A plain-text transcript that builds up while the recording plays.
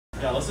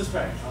Yeah, let's just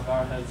pray. I'll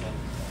bow our heads and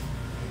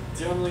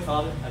dear Heavenly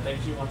Father, I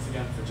thank you once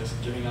again for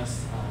just giving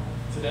us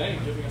today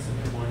and giving us a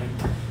new morning,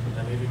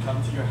 that may we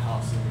come to your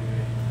house and we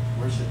may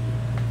worship you,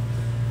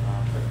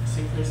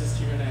 sing praises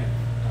to your name.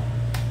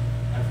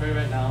 I pray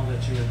right now that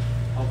you would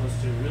help us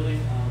to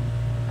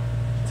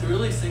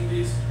really sing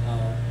these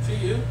to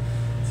you,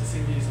 to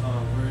sing these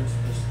words,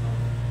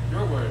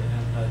 your word,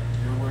 and that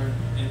your word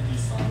in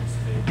these songs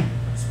may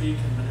speak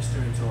and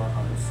minister into our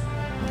hearts.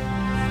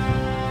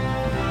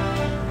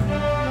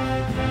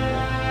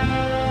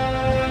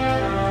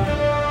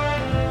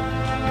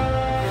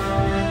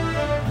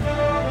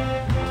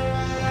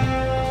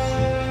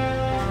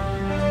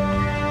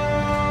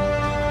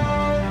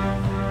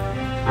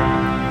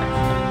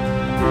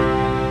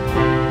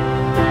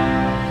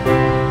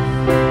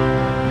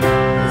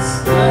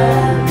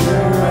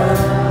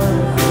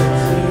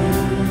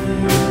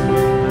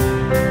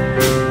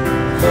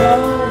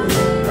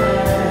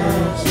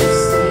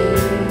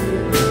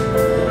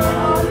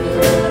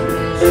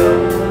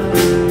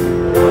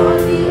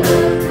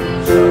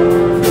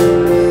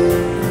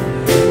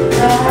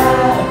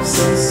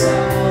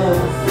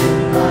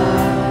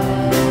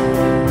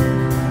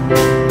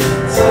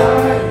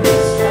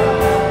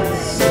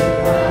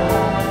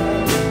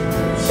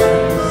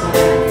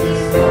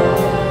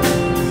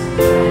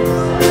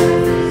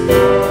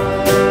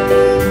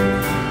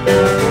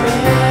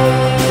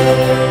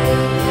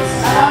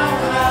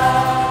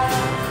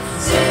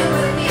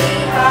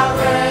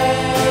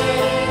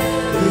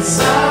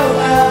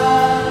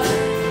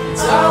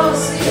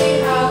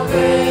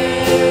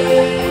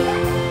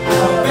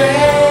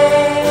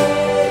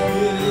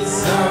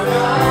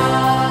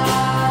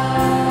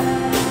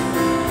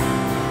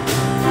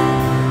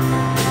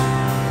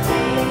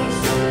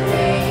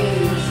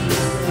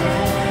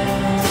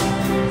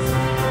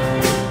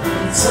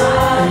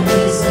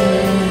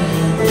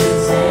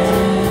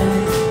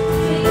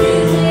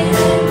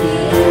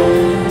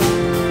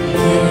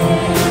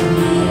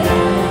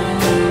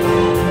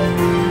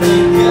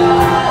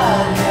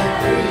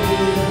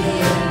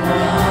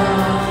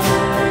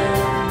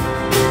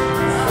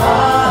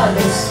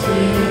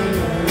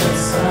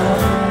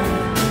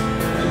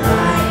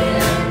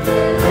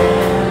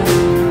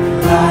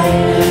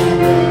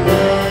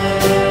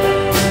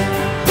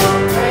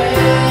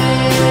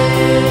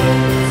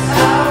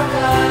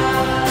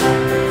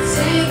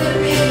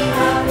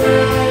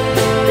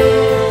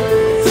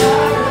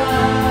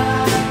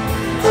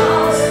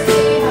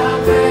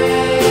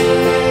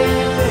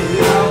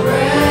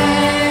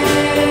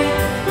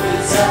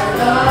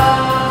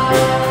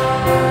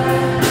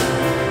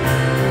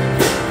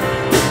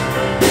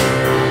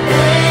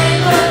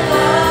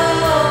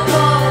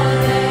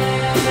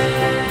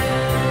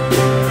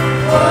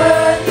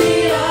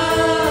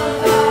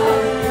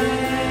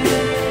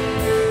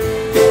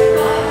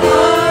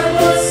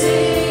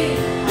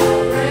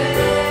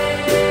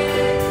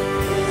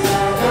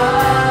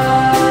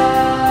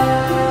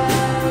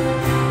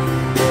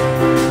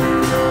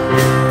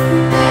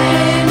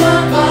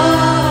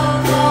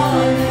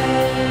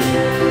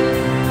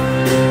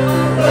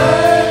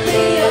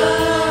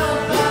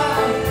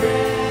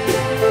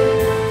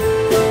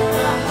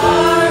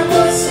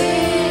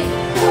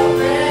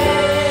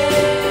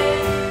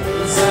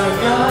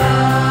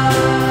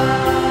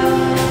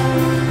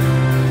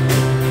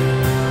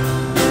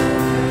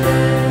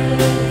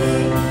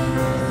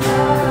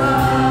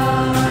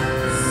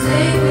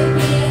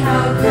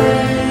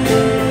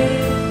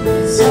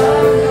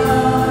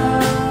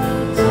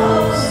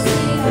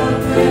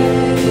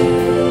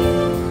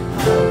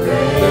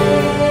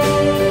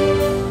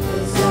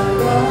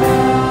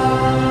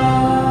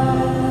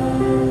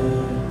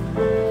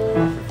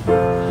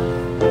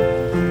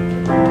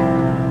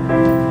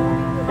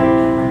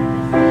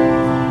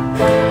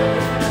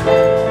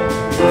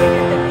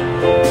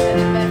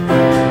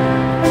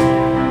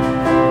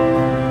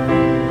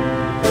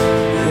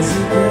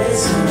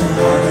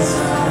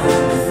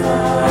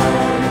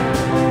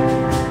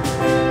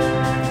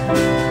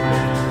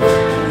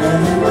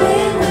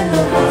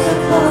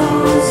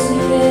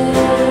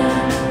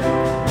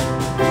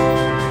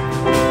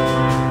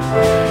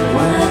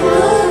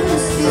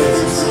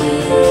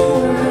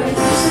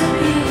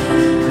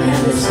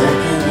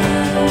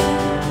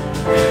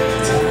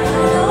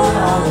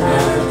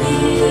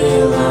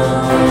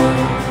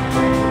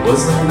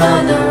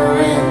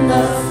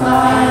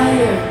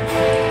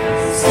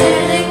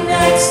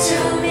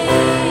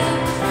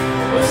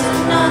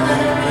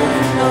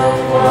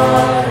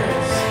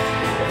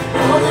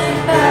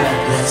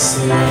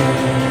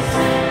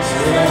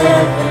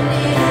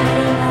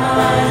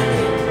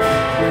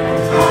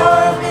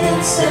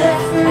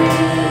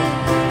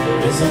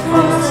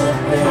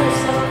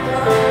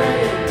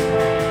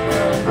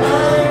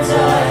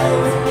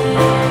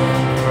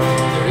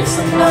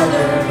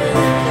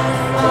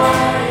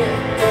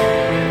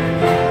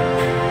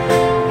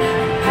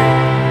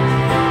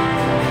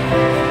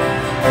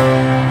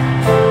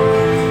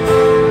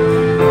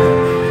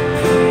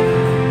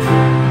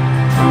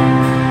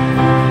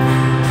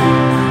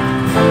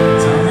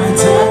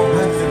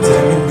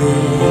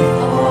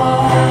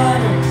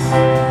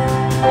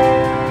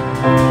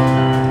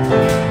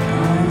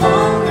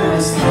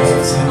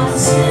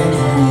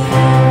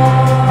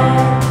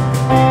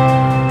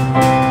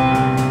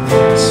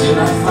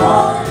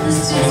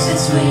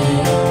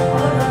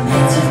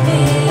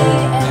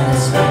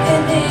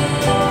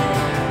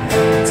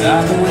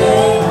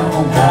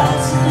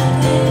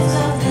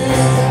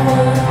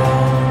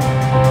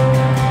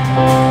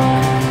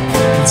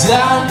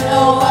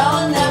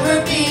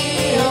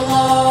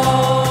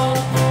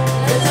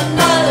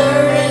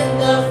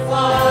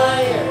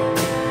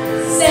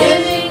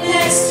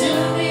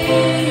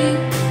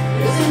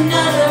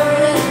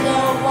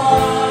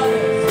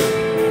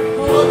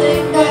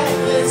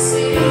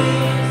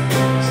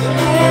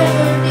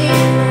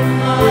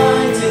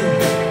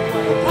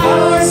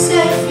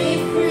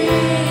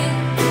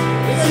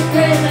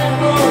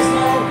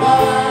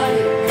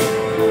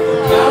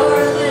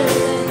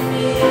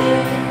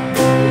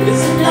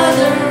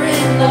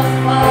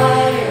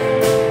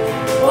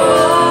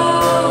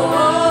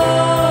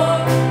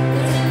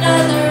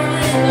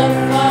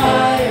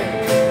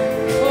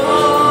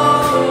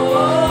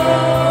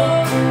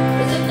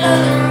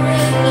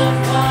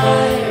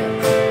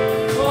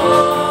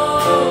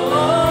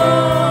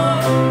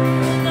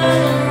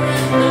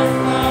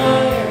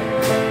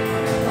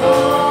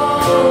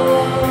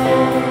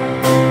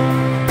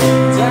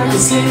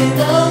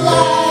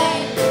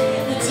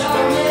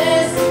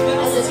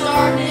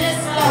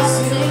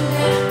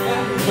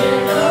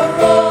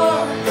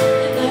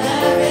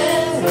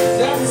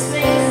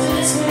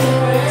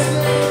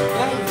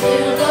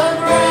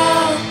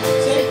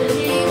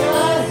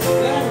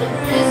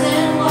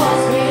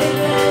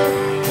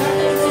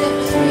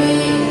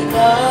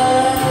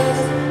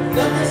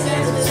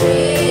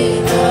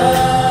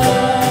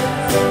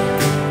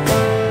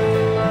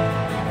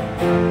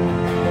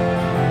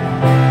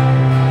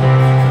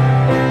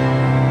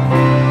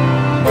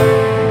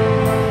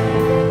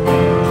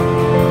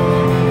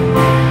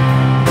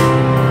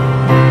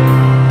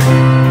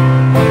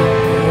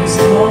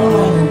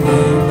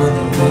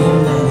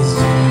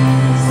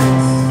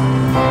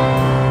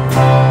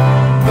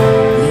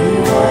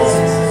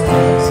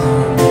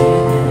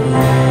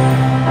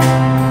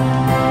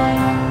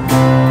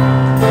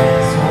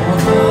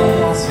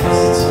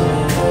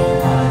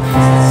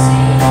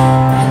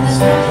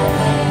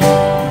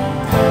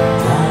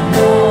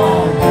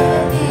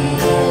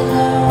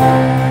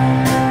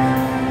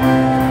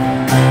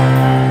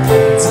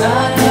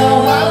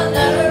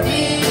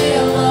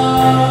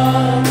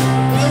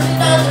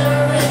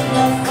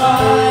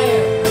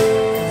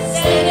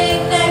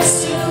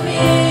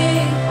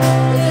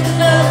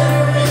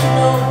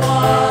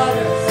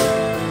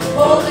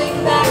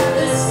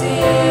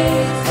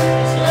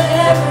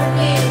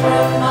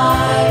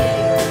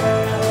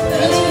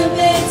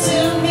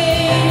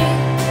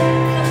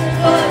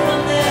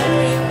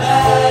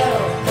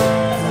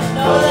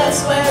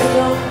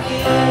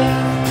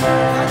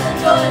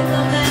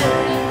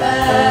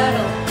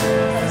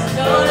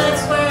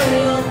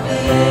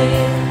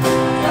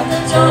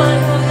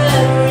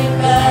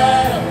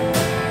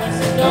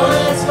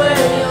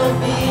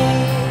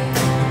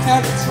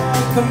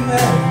 come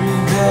every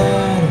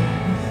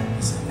battle,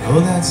 'cause I know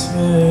that's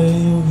where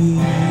you'll be.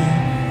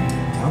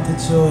 Count the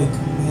joy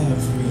come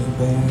every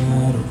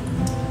battle,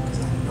 'cause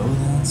I know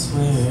that's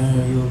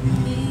where you'll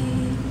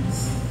be.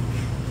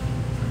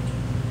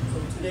 So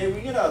today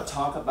we're gonna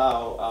talk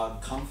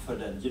about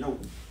confidence. You know,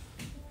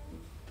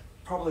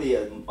 probably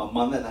a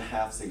month and a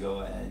half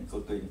ago, and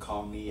Goodwin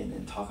called me and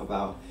then talk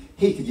about,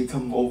 hey, could you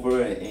come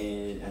over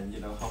and you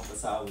know, help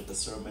us out with the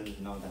sermon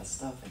and all that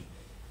stuff.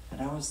 And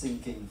I was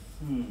thinking,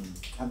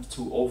 I'm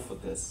too old for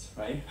this,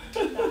 right?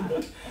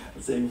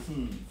 I'm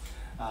saying,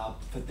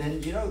 but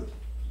then, you know,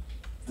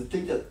 the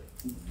thing that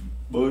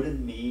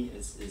burdened me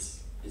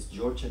is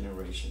your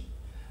generation,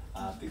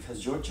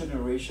 because your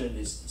generation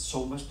is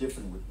so much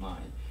different with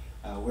mine.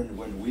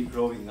 When we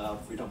growing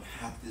up, we don't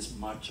have this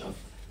much of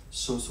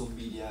social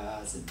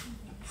medias and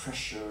the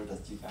pressure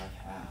that you guys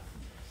have,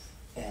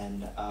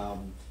 and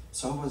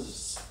so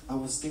I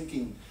was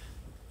thinking,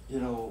 you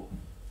know,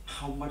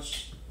 how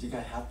much you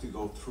guys have to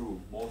go through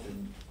more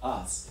than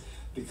us,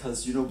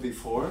 because you know,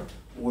 before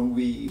when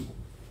we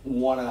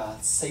wanna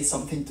say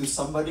something to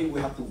somebody, we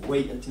have to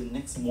wait until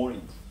next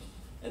morning,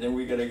 and then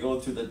we're gonna go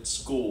to the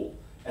school,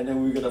 and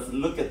then we're gonna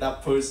look at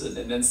that person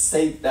and then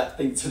say that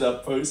thing to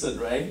that person,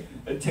 right?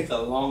 It takes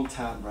a long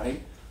time, right?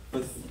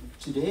 But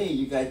today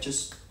you guys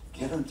just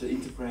get onto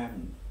Instagram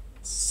and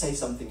say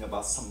something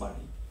about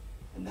somebody,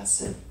 and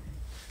that's it.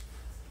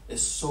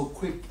 It's so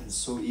quick and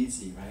so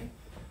easy, right?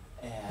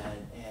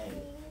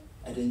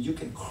 And then you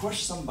can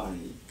crush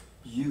somebody,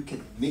 you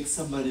can make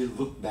somebody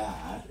look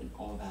bad and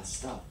all that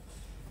stuff.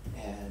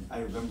 And I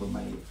remember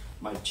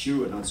my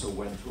children also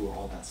went through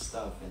all that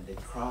stuff, and they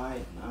cry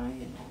and I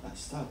and all that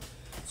stuff.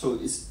 So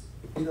it's,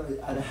 you know,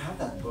 I have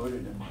that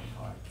burden in my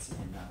heart,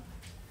 and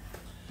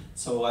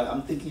so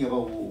I'm thinking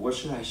about what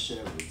should I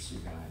share with you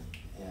guys,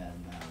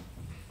 and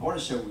I want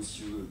to share with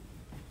you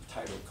a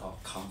title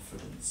called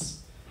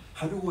Confidence.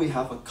 How do we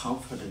have a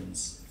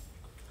confidence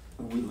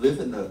when we live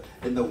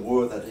in the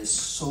world that is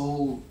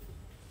so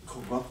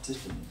corrupted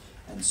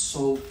and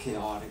so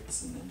chaotic,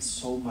 and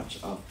so much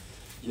of,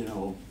 you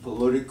know,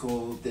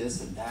 political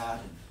this and that,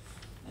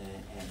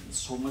 and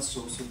so much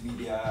social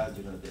media,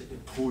 you know, they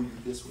pull you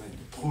this way,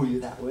 they pull you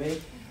that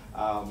way.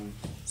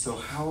 So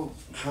how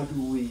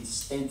do we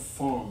stand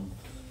firm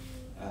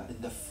in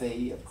the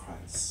faith of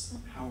Christ?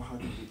 How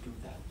do we do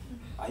that?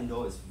 I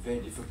know it's very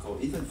difficult,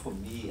 even for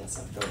me as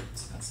an adult,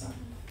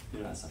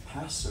 as a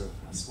pastor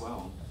as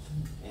well.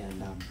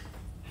 And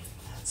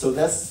so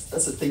that's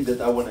the thing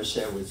that I want to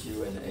share with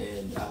you, and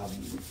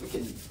we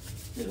can,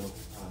 you know,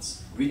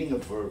 reading a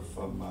verse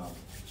from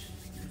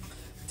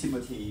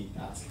Timothy,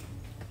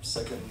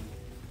 2nd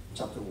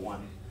chapter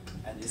 1,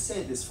 and it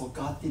said this: for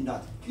God did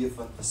not give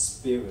us the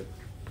spirit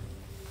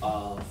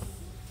of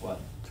what?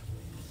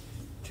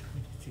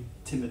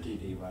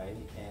 Timidity, right?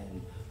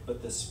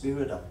 But the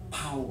spirit of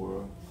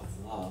power,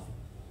 of love,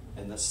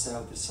 and the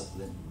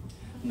self-discipline.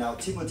 Now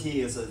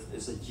Timothy is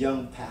a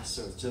young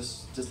pastor,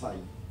 just like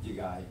you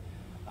guys,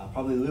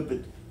 probably a little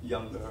bit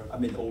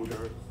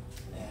older,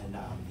 and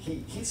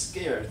he's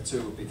scared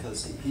too,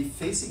 because he's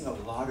facing a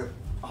lot of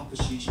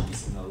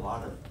oppositions and a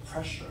lot of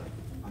pressure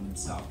on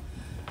himself.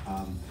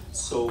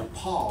 So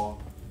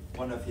Paul,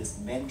 one of his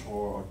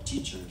mentor or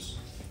teachers,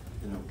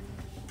 you know,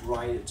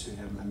 write it to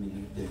him.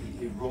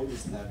 He wrote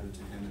this letter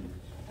to him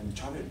and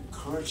tried to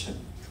encourage him.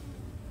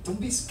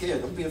 Don't be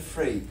scared. Don't be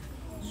afraid.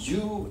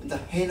 You in the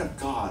hand of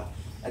God.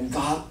 And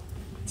God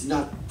did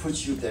not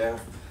put you there,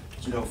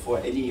 you know, for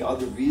any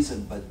other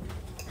reason, but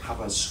have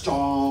a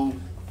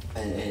strong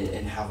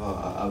and have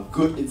a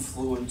good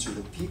influence to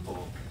the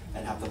people,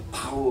 and have the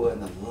power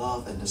and the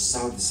love and the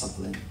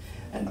self-discipline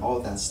and all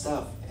that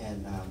stuff.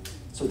 And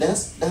so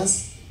that's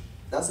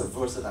a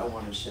verse that I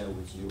want to share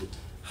with you.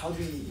 How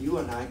do you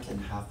and I can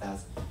have that,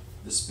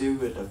 the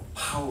spirit of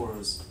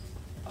powers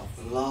of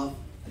love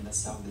and the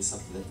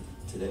self-discipline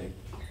today.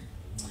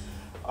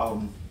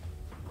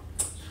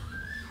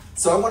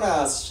 So I want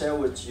to share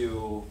with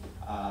you,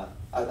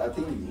 I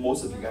think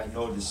most of you guys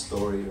know this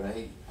story,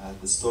 right?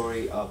 The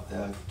story of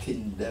the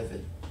King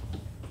David.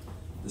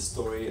 The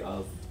story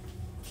of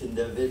King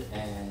David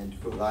and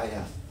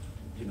Goliath.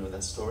 You know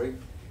that story?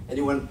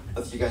 Anyone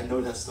of you guys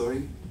know that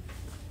story?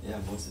 Yeah,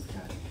 most of you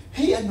guys.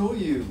 Hey, I know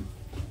you.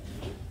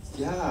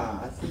 Yeah,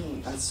 I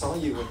think I saw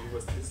you when you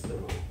was this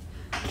little.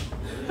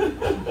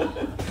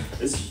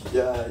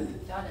 Jordan.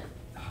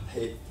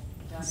 Hey,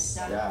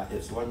 yeah,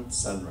 his one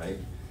son, right?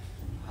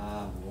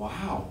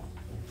 Wow,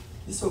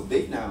 he's so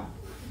big now.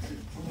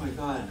 Oh my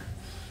God,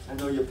 I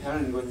know your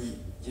parents when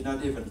you're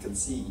not even can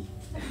see.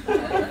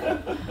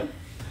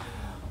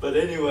 But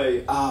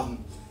anyway,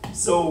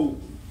 so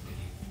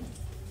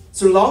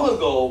long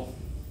ago,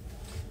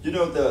 you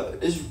know, the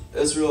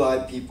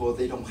Israelite people,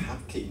 they don't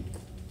have king.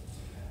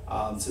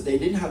 So they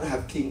didn't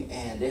have king,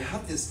 and they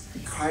have this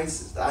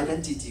crisis,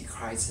 identity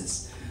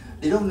crisis.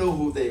 They don't know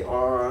who they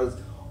are.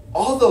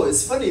 Although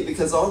it's funny,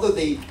 because although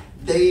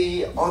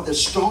they are the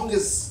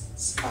strongest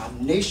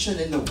nation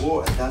in the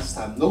world at that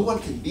time, no one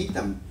can beat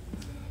them.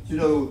 You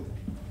know,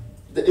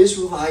 the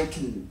Israelites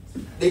can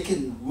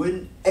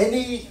win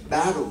any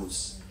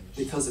battles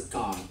because of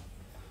God.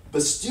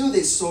 But still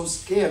they're so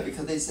scared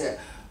because they say,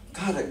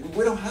 God,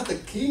 we don't have a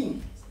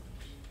king.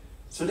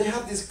 So they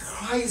have this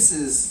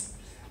crisis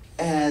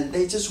and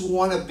they just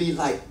want to be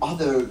like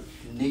other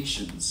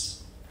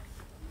nations,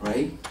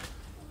 right?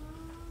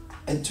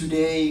 And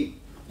today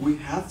we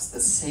have the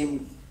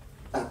same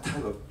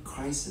type of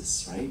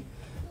crisis, right?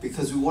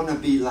 Because we want to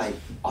be like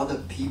other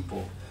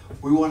people.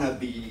 We want to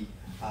be,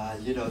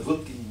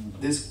 looking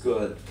this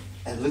good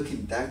and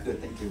looking that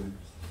good.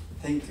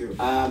 Thank you.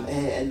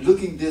 And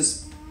looking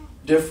this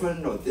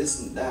different or this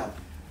and that.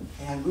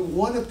 And we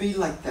want to be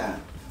like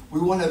that. We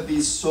want to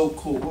be so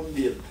cool. We want to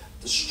be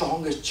the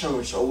strongest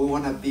church, or we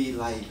want to be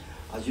like,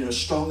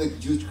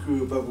 strongest youth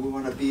group, or we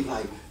want to be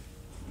like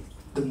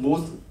the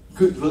most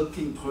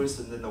good-looking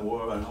person in the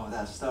world and all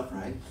that stuff,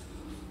 right?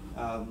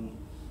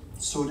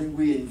 So then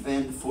we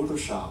invent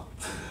Photoshop.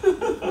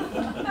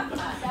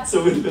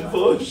 So we invent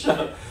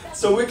Photoshop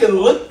so we can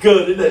look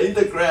good in the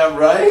Instagram,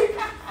 right?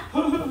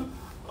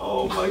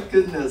 Oh my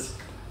goodness.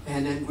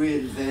 And then we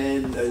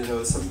invent,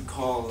 some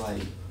called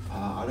like,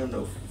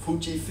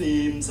 Fuji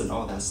films and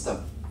all that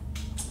stuff.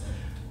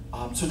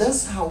 So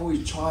that's how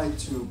we try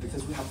to,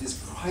 because we have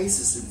this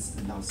crisis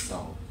in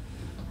ourselves.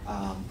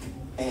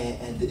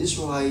 And the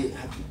Israelites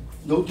have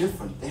no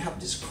different. They have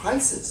this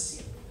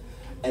crisis.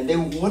 And they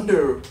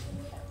wonder,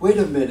 wait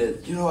a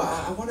minute,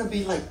 I want to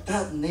be like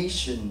that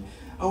nation.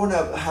 I want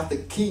to have the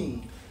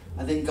king.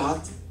 And then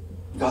God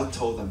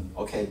told them,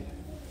 okay,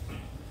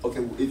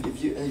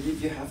 if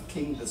you have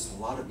king, there's a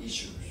lot of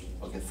issues.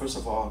 Okay, first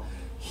of all,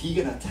 he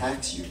gonna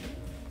tax you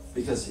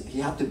because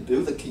he have to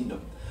build the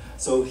kingdom.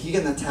 So he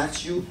gonna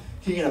tax you.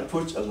 He gonna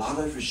put a lot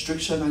of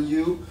restriction on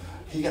you.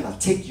 He gonna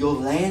take your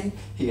land.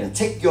 He gonna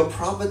take your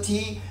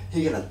property.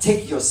 He gonna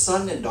take your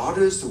son and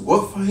daughters to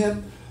work for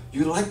him.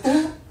 You like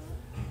that?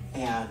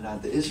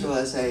 And the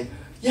Israelites say,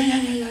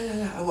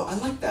 yeah. I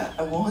like that.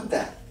 I want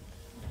that.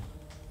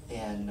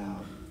 And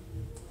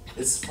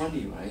it's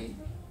funny, right?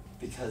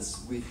 Because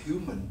we're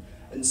human,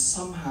 and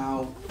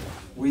somehow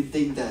we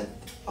think that,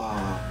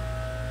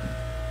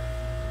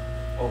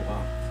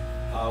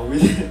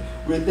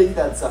 we think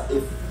that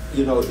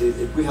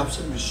if we have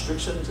some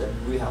restrictions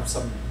and we have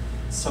some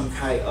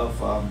kind of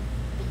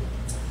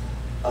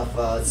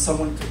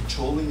someone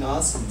controlling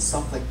us and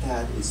stuff like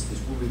that is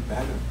really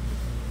better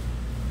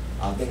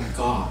than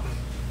God.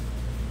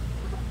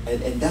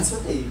 And that's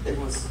what they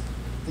was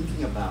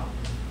thinking about.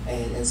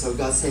 And so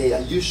God say,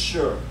 are you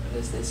sure?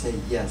 And they say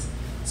yes.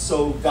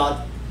 So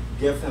God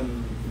give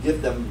them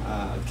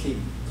a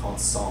king called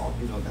Saul.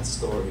 You know that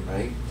story,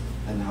 right?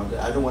 And how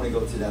I don't want to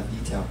go to that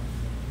detail.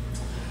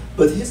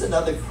 But here's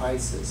another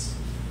crisis.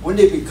 When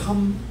they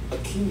become a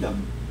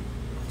kingdom,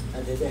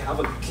 and then they have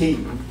a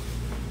king,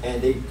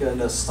 and they're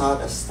gonna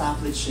start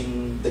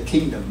establishing the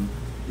kingdom,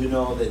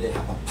 that they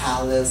have a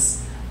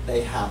palace,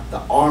 they have the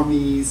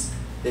armies,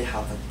 they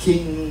have a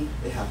king,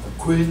 they have a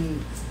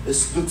queen.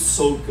 This looks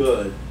so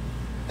good.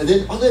 And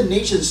then other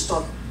nations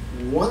start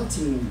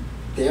wanting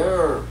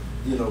their,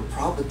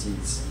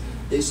 properties.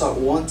 They start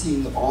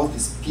wanting all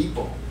these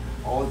people,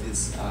 all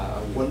these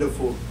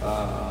wonderful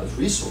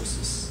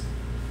resources,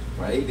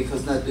 right?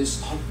 Because now they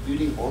start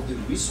building all the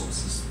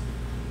resources.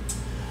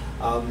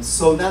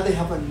 So now they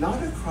have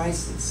another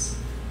crisis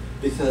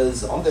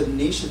because other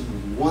nations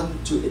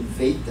want to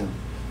invade them,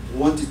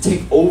 want to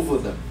take over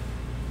them.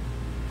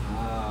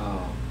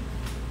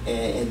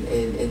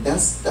 And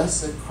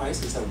that's a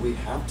crisis that we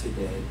have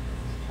today.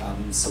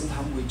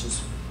 Sometimes we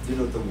just,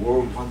 the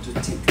world want to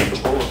take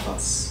control of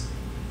us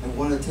and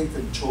want to take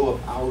control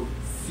of our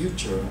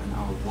future and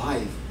our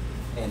life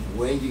and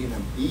where you're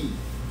going to be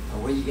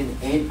and where you're going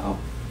to end up.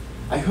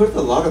 I heard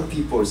a lot of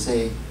people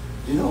say,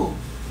 you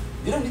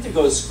don't need to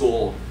go to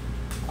school.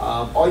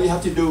 All you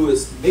have to do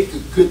is make a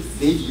good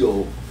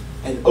video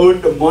and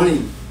earn the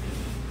money.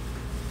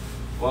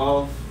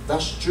 Well,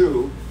 that's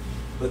true,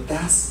 but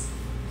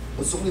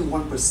it's only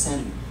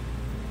 1%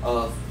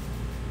 of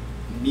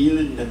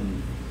millions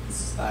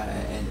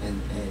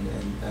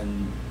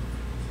and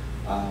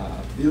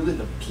billion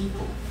of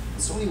people.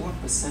 It's only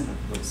 1% of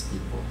those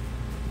people.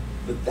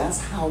 But that's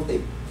how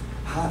they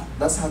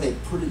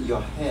put in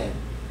your head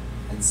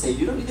and say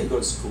you don't need to go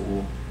to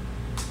school.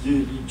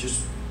 You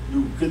just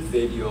do good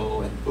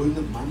video and earn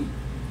the money.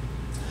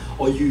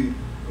 Or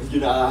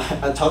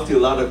I talk to a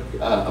lot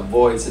of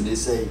boys and they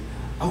say,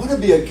 I want to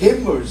be a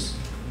gamer.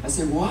 I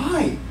say,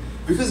 why?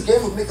 Because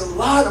gamers make a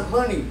lot of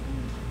money.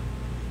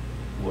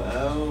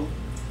 Well,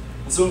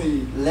 it's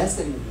only less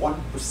than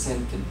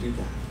 1% can do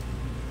that.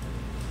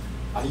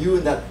 Are you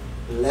in that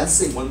less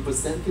than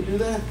 1% can do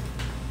that?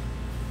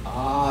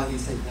 He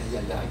said,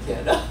 yeah, I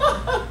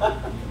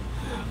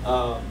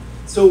can.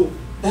 So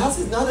that's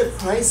another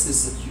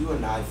crisis that you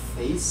and I are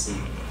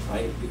facing,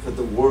 right? Because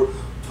the world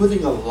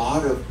putting a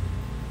lot of,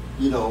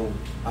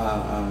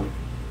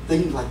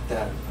 things like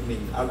that. I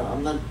mean,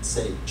 I'm not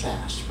saying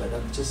trash, but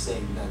I'm just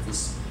saying that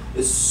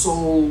it's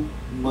so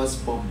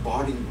much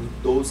bombarding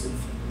with those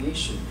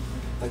information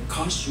that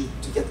cause you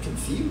to get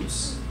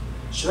confused.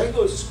 should I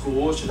go to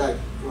school? Should I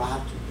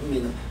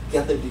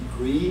get a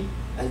degree?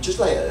 And just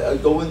like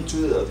going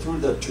through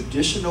the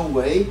traditional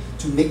way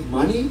to make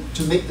money,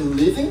 to make the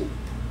living?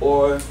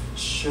 Or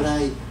should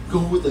I go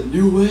with the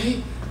new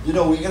way? You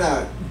know, we're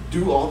gonna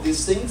do all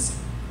these things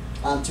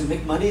to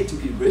make money, to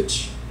be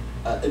rich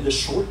in the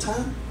short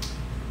time.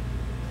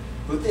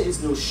 But there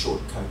is no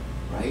shortcut,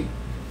 right?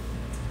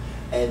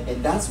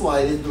 And that's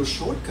why there's no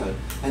shortcut.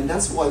 And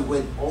that's why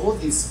when all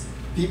these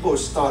people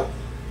start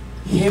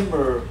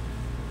hammer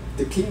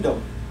the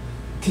kingdom,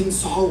 King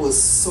Saul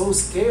was so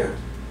scared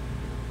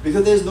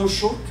because there's no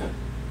shortcut.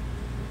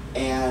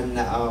 And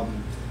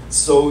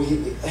so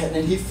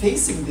he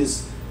facing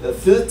this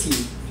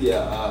Philippine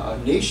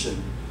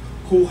nation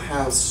who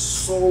has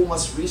so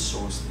much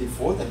resource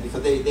before them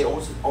because they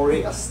also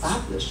already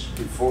established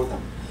before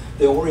them.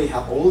 They already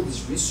have all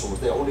these resources.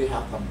 They already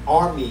have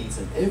armies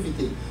and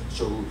everything.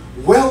 So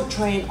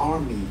well-trained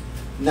army.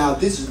 Now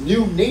this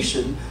new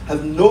nation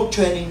have no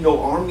training, no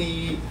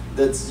army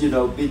that's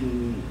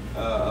been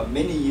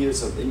many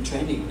years in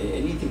training,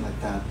 anything like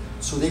that.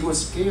 So they were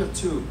scared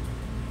too.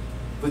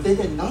 But then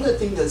another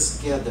thing that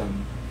scared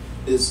them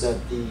is that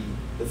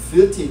the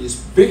Philippines is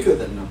bigger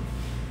than them,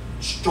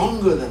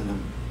 stronger than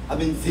them. I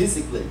mean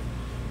physically,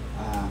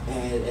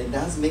 and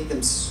that's make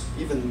them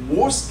even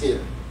more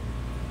scared.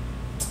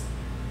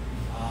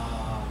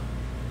 I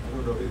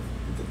don't know if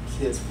the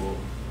kids will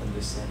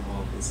understand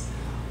all this,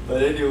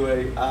 but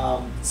anyway,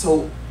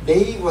 so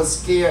they were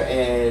scared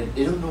and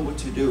they don't know what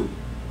to do.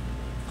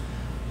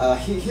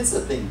 Here's the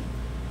thing,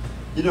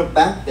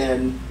 back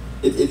then,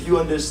 if you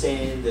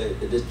understand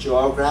the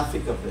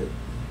geographic of it,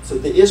 so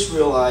the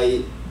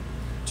Israelite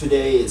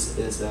today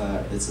is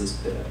a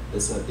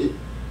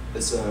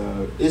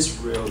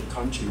Israel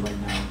country right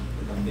now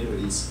in the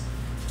Middle East.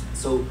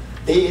 So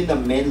they in the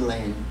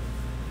mainland,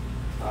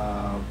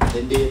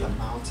 then they in the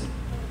mountain,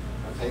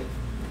 okay?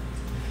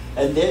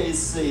 And there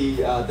is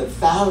the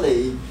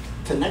valley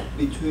connect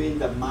between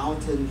the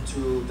mountain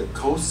to the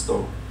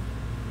coastal,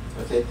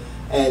 okay?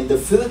 And the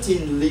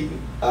Philippines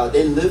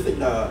they live in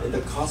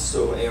the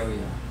coastal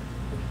area,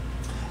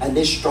 and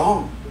they're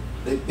strong,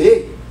 they're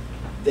big.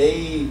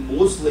 They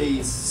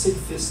mostly 6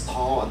 feet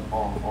tall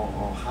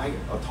or higher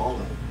or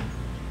taller.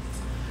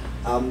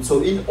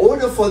 So in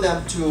order for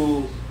them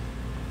to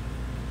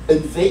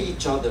invade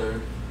each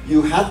other,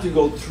 you have to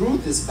go through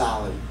this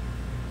valley.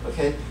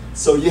 Okay,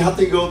 so you have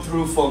to go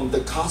through from the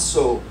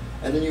castle,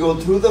 and then you go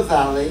through the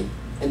valley,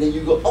 and then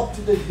you go up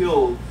to the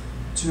hill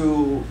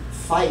to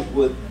fight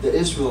with the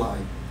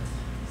Israelite.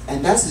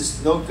 And that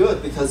is no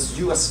good because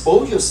you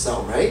expose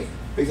yourself, right?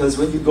 Because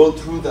when you go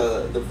through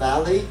the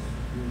valley,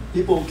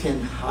 people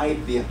can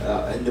hide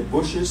in the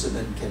bushes and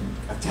then can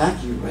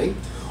attack you, right?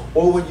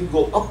 Or when you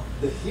go up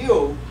the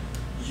hill,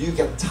 you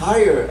get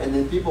tired and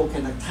then people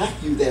can attack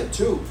you there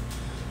too.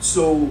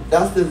 So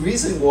that's the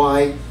reason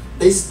why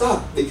they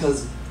stopped,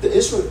 because the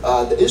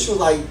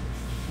Israelite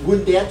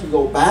wouldn't dare to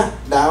go back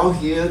down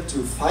here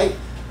to fight.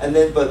 And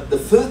then, but the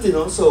Philippines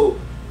also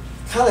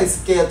kind of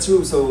scared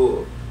too.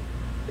 So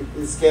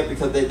it's scared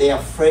because they are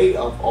afraid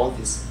of all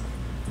this,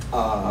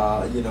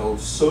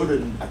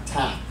 certain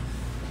attack.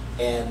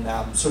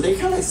 And so they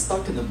kind of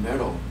stuck in the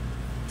middle.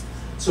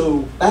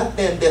 So back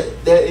then,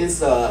 there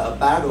is a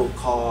battle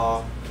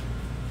called,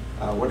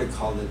 what do they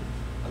call it?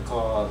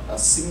 Called a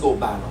single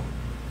battle.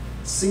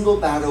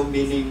 Single battle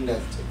meaning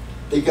that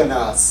they're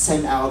gonna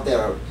send out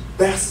their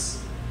best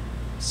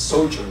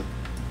soldier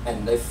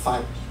and they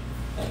fight.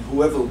 And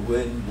whoever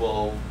wins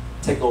will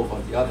take over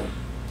the other.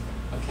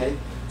 Okay?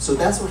 So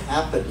that's what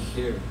happened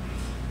here.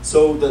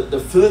 So the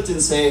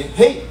Philippines say,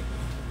 hey,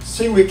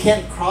 since we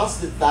can't cross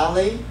the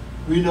valley,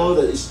 we know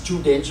that it's too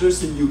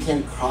dangerous and you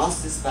can't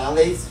cross this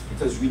valley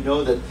because we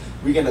know that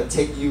we're gonna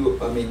take you,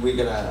 we're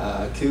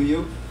gonna kill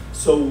you.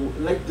 So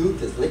let's do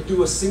this. Let's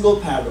do a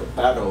single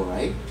battle,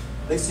 right?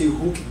 Let's see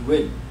who can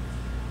win.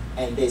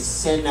 And they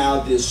send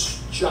out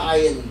this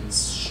giant,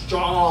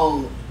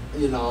 strong,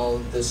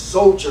 the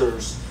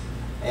soldiers.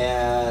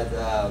 And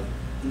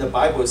the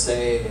Bible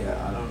say,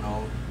 I don't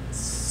know,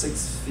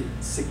 6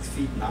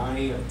 feet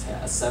 9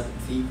 or 7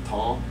 feet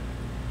tall.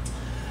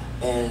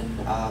 And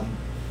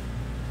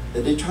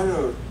they try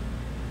to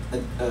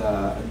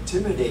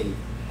intimidate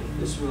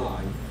the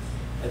Israelites.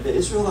 And the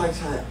Israelites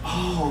said,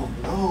 oh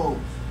no,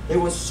 they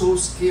were so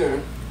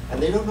scared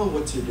and they don't know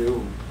what to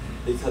do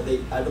because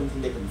I don't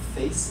think they can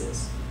face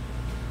this.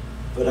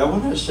 But I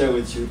want to share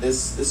with you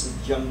this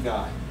young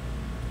guy.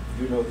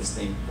 You know his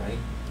name, right?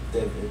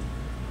 David.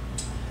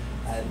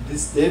 And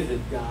this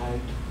David guy,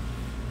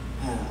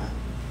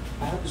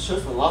 I have to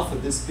search a lot for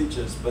these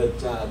pictures, but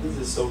this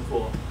is so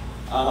cool.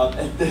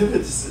 And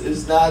David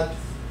is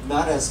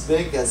not as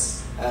big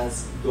as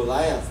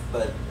Goliath,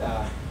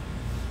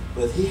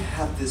 but he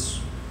had this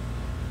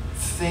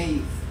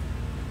faith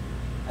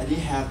and he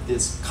had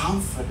this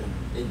confidence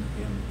in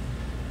him.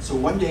 So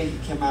one day he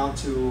came out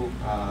to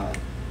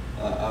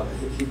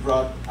he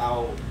brought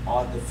out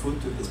all the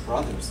food to his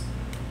brothers,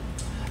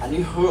 and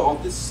he heard all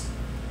this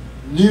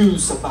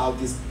news about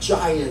this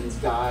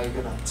giant guy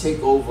gonna take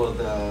over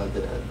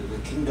the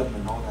kingdom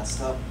and all that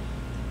stuff.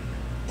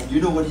 And you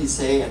know what he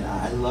say, and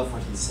I love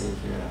what he say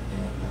here,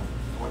 and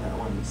what I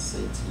want to say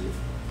to you.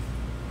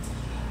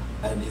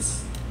 And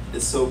it's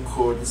so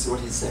cool. This is what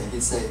he said.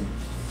 He said,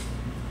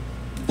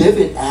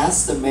 David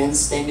asked the man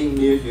standing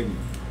near him,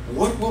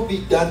 "What will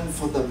be done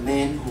for the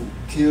man who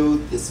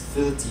killed this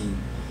Philistine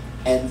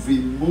and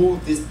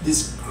removed this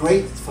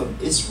disgrace from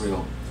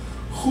Israel?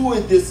 Who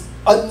is this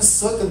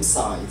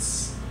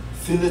uncircumcised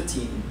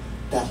Philistine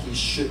that he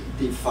should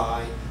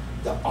defy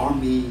the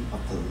army of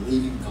the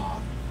living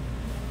God?"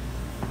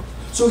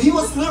 So he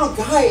was a little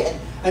guy,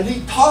 and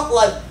he talked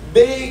like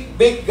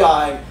big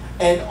guy,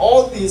 and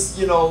all these,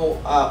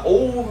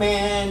 old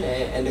man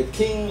and the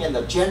king and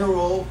the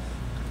general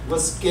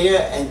was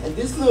scared, and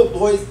this little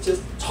boy is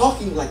just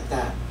talking like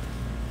that.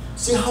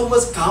 See how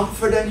much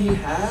confidence he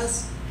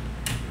has?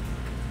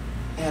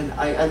 And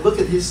I look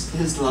at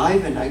his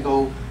life and I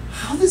go,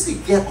 how does he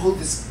get all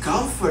this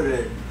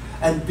confidence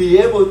and be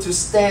able to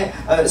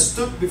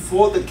stood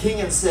before the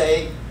king and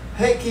say,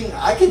 "Hey king,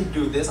 I can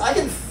do this. I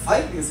can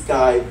fight this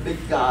guy,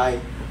 big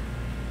guy."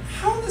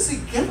 How does he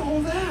get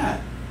all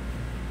that?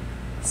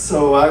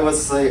 So I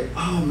was like,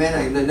 oh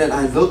man, and then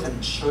I look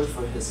and search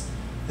for his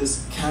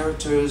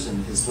characters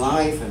and his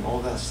life and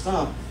all that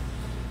stuff.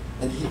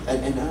 And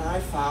then I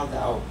found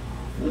out,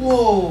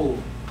 whoa,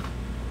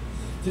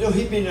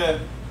 he'd been a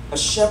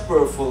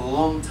shepherd for a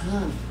long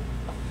time.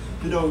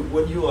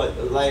 When you are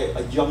like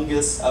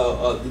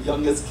the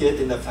youngest kid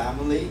in the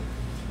family,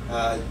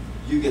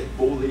 you get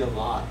bullied a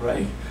lot,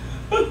 right?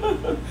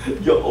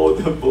 Your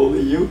older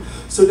bully you.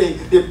 So they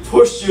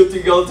push you to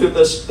go to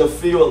the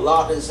field a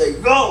lot and say,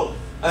 go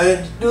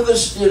and do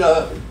this,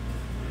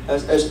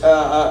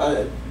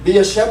 be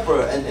a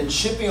shepherd and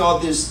shipping all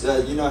this,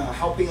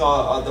 helping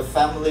all the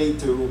family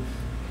to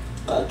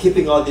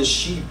keeping all these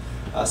sheep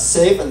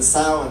safe and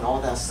sound and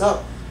all that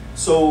stuff.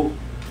 So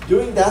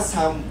during that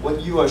time, when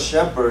you are a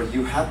shepherd,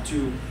 you have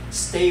to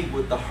stay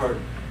with the herd.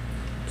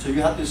 So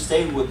you have to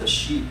stay with the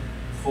sheep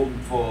for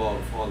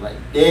like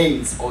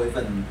days or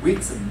even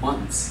weeks and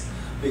months.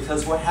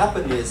 Because what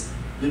happened is,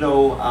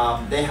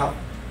 they have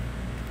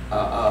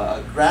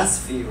a grass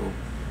field.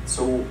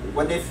 So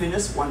when they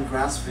finish one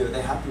grass field,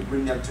 they have to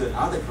bring them to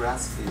another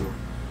grass field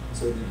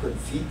so you can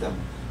feed them.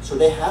 So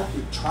they have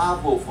to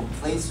travel from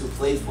place to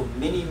place for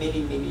many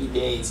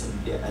days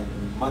and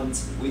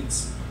months and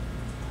weeks.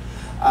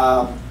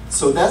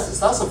 So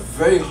that's a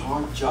very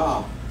hard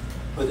job.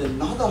 But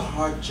another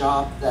hard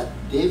job that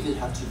David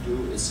had to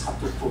do is have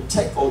to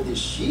protect all these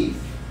sheep.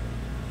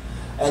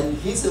 And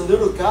he's a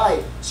little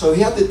guy, so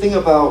he had to think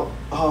about,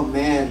 oh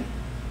man,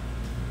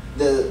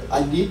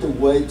 I need a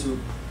way to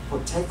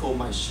protect all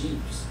my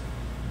sheep.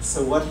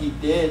 So what he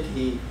did,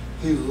 he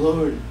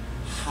learned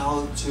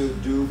how to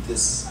do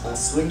this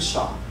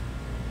slingshot,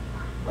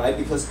 right?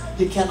 Because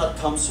he cannot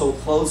come so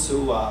close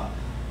to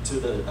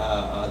the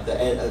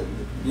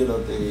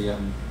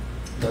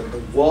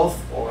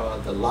wolf or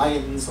the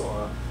lions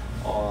or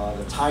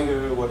the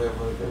tiger,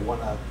 whatever they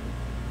want to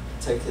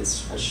take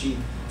his sheep.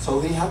 So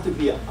he had to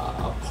be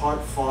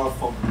apart far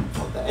from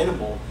the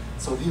animal.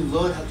 So he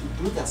learned how to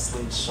do that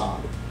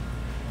slingshot.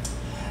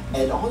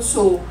 And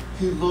also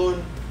he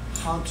learned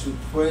how to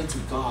pray to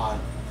God,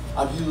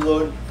 and he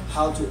learned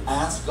how to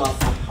ask God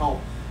for help,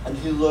 and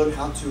he learned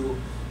how to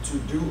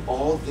do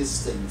all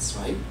these things,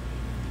 right?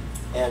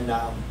 And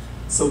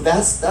so that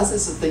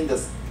is the thing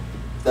that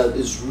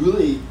is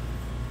really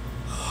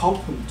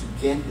help him to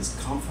gain his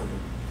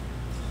confidence,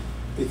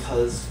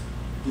 because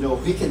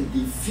he can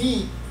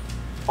defeat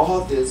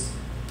all these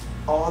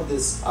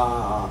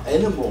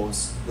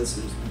animals.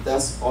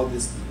 That's all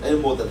this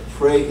animal that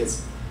prey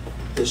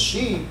the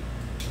sheep.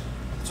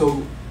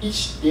 So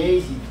each day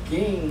he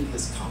gained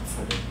his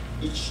confidence,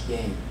 each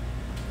day.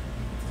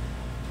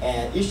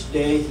 And each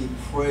day he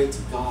prayed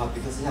to God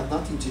because he had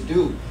nothing to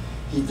do.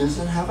 He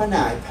doesn't have an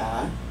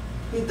iPad.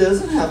 He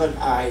doesn't have an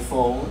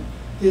iPhone.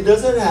 He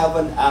doesn't have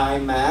an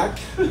iMac.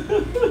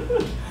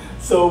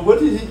 So what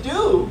did he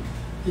do?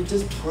 He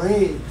just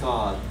prayed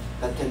God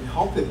that can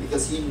help him,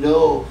 because he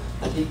know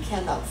that he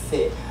cannot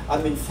face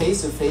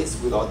to face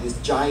with all these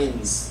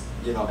giants,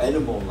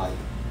 animal like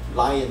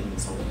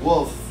lions or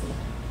wolf.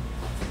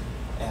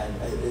 And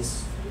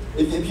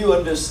if you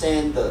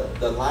understand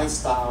the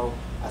lifestyle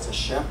as a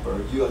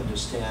shepherd, you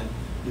understand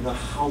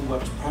how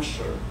much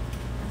pressure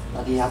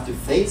that he have to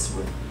face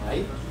with,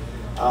 right?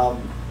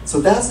 So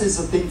that is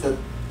the thing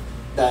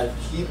that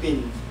he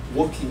been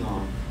working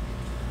on,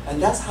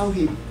 and that's how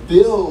he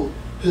built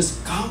his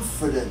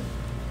confidence.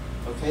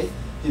 Okay,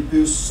 he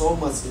built so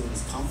much in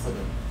his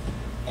confidence,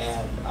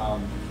 and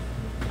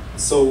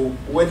so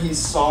when he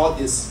saw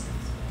this,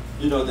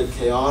 the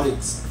chaotic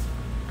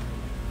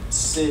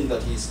sin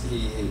that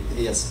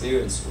he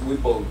experienced,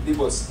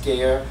 people are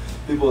scared,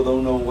 people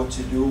don't know what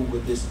to do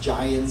with these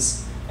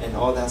giants and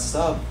all that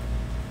stuff.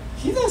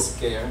 He's not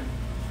scared,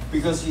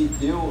 because he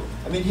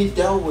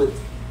dealt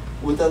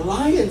with the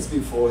lions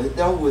before. He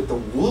dealt with the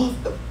wolf.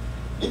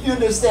 If you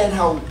understand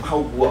how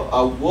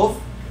a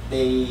wolf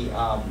they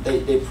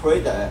pray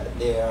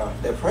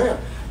their prayer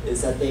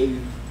is that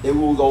they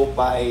will go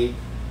by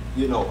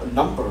a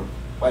number,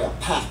 by a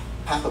pack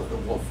pack of the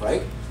wolf,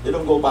 right? They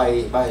don't go by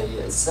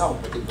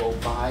itself, but they go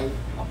by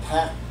a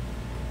pack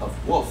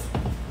of wolf.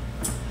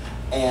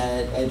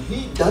 And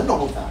he done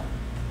all that.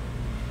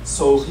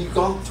 So he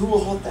gone through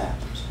all that.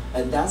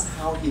 And that's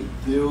how he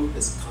built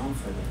his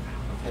confidence,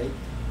 okay?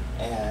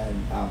 And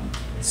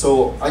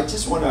so I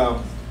just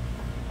wanna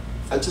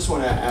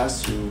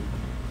ask you,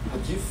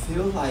 do you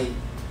feel like,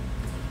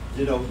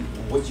 you know,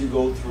 what you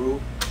go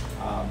through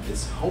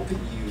is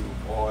helping you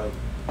or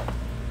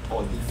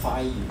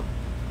defy you,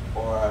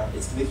 or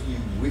it's making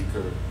you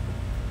weaker,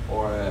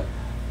 or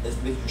it's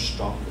making you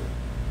stronger,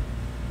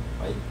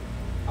 right?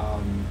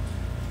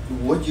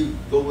 What you're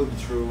going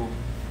through,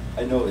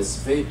 I know it's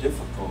very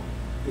difficult,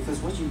 because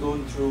what you're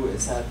going through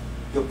is that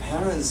your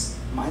parents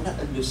might not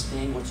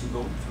understand what you're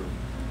going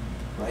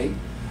through, right?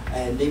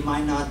 And they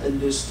might not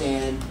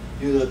understand,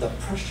 you know, the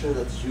pressure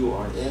that you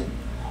are in,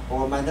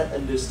 or might not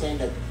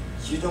understand that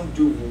you don't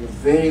do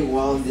very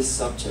well in this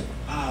subject.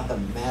 The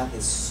math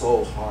is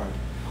so hard,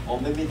 or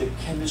maybe the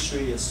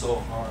chemistry is so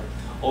hard,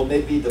 or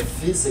maybe the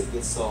physics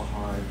is so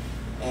hard,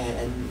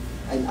 and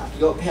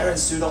your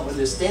parents still don't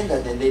understand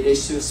that, and they're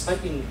still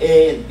expecting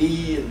A and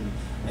B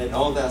and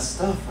all that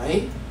stuff,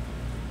 right?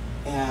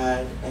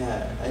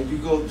 And you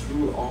go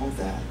through all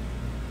that.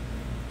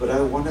 But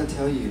I want to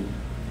tell you,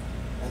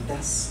 and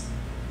that's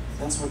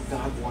what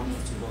God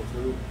wanted to go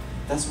through.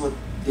 That's what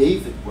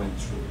David went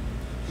through.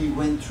 He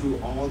went through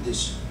all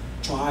this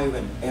trial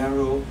and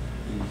error.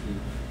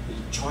 He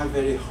tried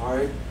very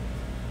hard,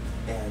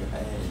 and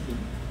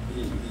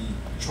he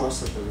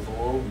trusted the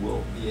Lord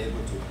will be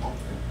able to help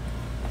him.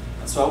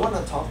 And so I want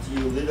to talk to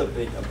you a little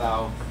bit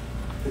about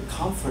the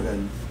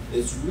confidence.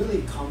 It's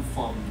really come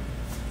from,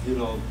 you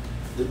know,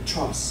 the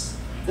trust.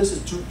 This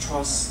is true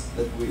trust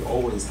that we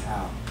always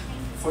have.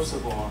 First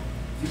of all,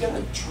 you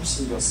gotta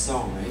trust in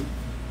yourself, right?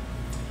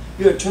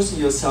 You gotta trust in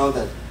yourself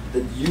that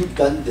you've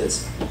done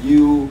this.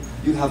 You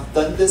have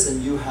done this,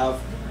 and you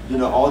have, you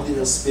know, all this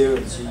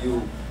experience.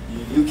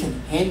 You can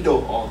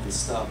handle all this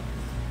stuff.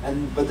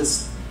 But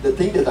the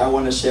thing that I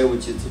want to share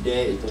with you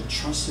today is the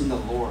trust in the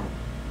Lord.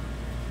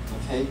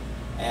 Okay?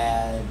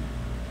 And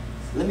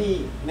let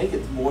me make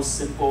it more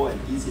simple and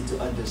easy to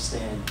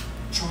understand.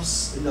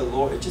 Trust in the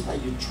Lord, it's just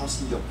like you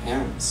trust in your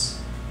parents.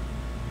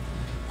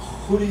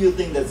 Who do you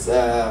think that's,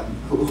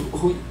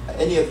 who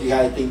any of you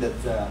guys think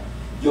that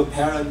your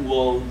parent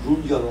will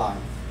ruin your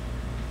life?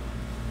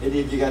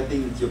 Any of you guys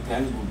think that your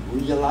parents will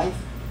ruin your life?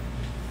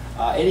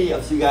 Any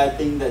of you guys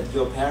think that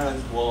your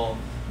parents will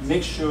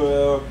make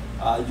sure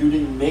you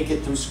didn't make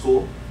it through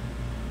school?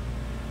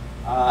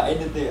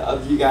 Any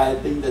of you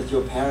guys think that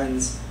your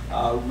parents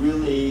are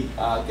really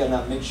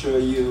gonna make sure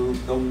you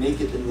don't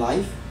make it in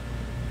life?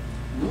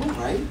 No,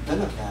 right?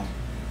 None of that.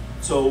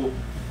 So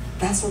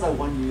that's what I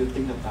want you to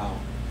think about.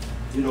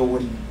 You know,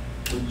 when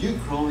you're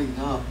growing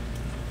up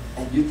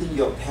and you think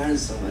your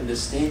parents don't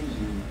understand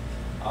you,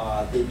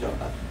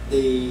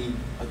 they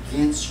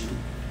against you,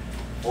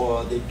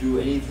 or they do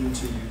anything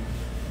to you.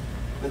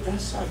 But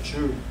that's not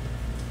true.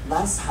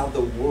 That's how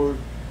the world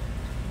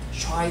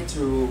try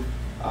to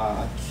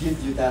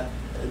give you that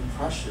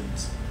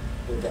impressions.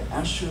 But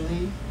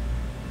actually,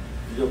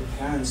 your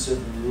parents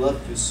just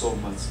love you so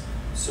much.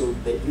 So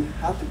that you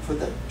have to put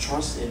that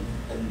trust in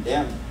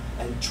them,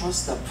 and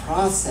trust the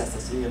process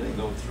that you're going to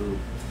go through.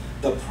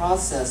 The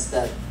process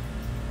that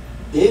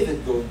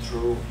David go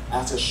through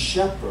as a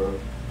shepherd,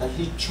 that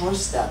he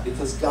trusts that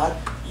because God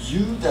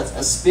used that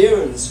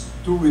experience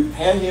to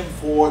prepare him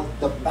for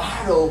the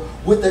battle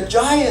with the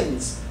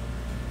giants,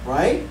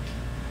 right?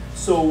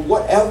 So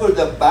whatever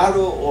the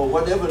battle or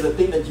whatever the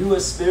thing that you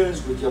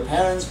experience with your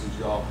parents, with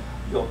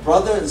your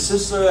brother and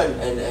sister,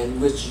 and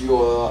with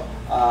your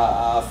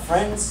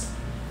friends,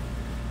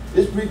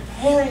 is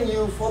preparing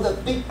you for the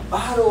big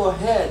battle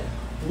ahead,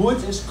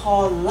 which is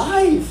called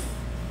life.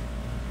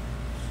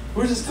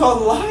 Which is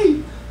called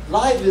life.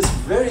 Life is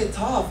very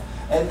tough.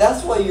 And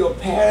that's why your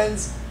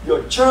parents,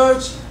 your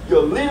church,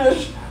 your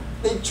leaders,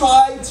 they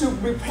try to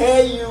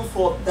prepare you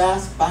for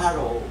that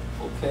battle.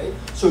 Okay?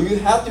 So you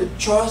have to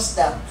trust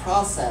that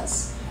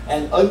process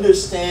and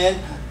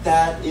understand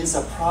that is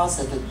a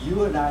process that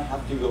you and I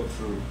have to go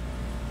through.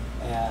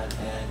 And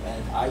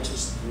I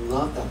just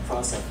love that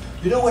process.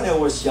 You know, when I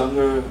was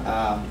younger,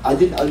 I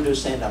didn't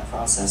understand that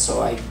process.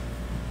 So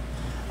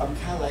I'm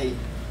kind of like,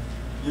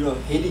 you know,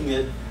 hating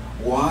it.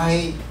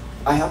 Why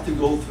I have to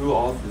go through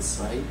all this,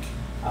 right?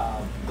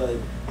 But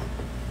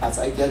as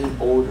I get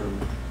older,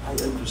 I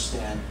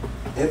understand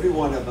every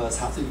one of us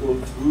have to go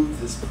through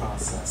this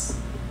process.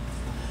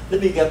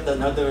 Let me get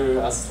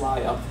another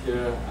slide up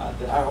here.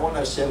 I want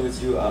to share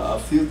with you a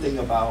few things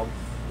about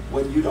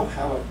when you don't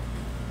have a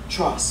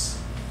trust.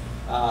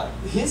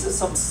 Here's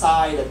some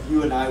side that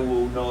you and I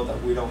will know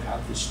that we don't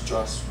have this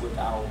trust with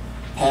our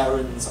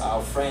parents,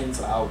 our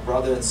friends, our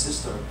brother and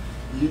sister.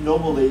 You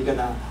normally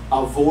gonna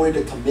avoid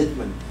a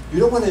commitment. You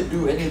don't want to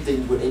do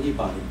anything with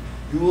anybody.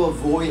 You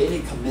avoid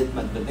any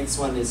commitment. The next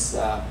one is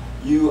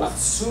you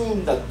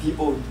assume that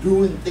people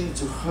doing things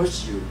to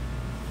hurt you,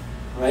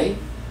 right?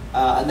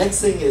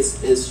 Next thing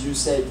is you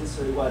say, this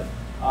is what,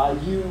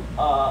 you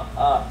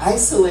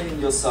isolating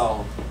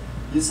yourself.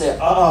 You say,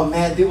 oh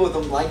man, people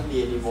don't like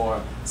me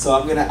anymore, so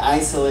I'm gonna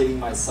isolating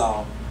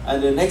myself.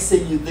 And the next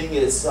thing you think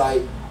is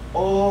like,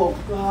 oh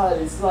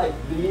God, it's like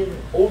being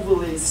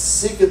overly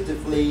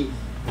secretively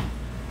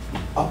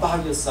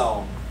about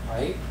yourself,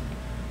 right?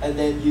 And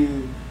then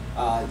you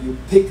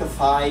pick a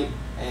fight,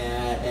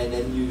 and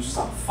then you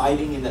start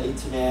fighting in the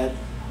internet.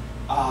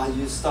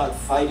 You start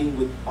fighting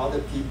with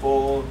other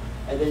people,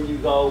 and then you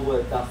go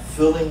with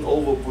feeling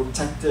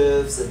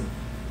overprotectives, and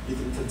you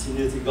can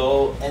continue to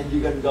go, and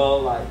you can go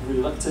like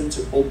reluctant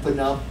to open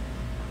up,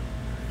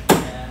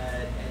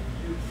 and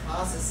you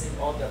processing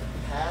all the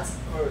past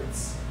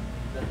hurts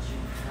that you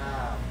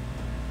have.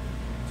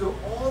 So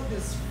all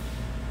this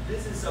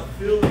is a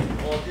feeling,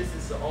 or this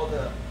is all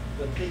the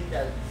thing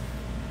that,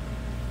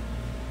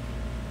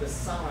 the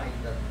sign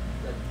that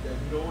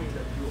knowing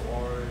that you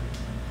are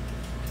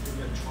in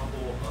the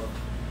trouble of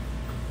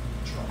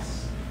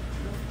trust.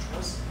 You don't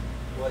trust,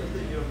 well,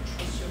 either you don't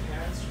trust your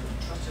parents, you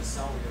don't trust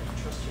yourself, you don't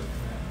trust your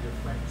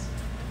friends.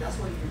 That's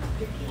why you're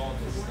picking all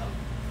this stuff.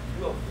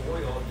 You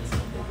avoid all this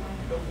stuff.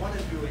 You don't want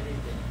to do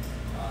anything.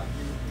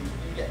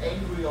 You get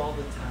angry all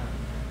the time.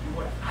 You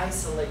want to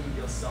isolate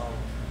yourself.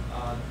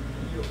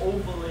 You're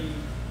overly,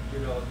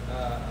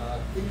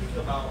 thinking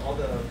about all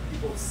the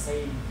people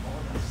saying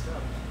all that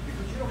stuff.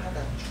 Because you don't have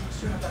that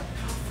trust, you have that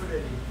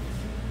confidence in you.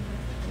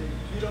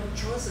 You don't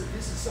trust that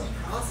this is a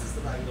process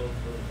that I go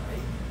through,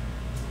 right?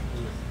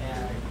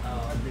 And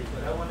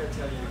but I want to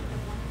tell you,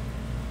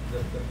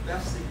 the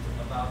best thing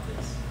about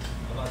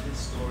this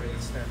story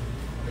is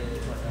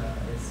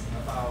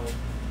about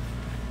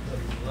the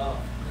love.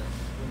 That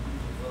when you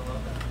develop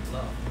that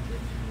love,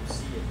 then you will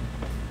see it.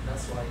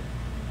 That's why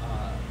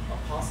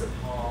Apostle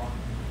Paul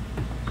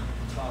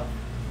taught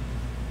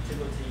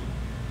Timothy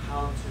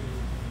how to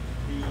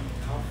be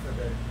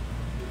confident,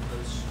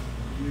 because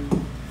you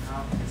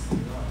have this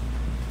love.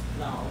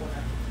 Now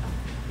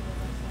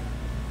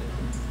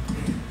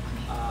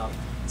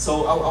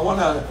so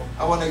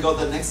I wanna go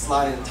to the next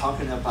slide and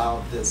talking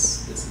about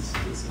this. This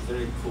is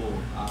very cool.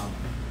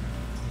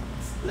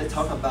 Let's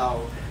talk about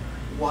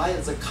why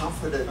is a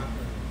confidence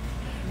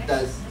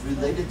that's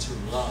related to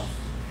love.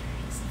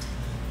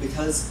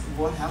 Because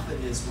what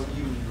happens is when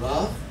you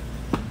love,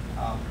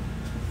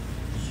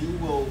 you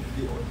will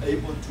be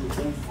able to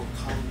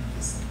overcome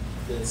this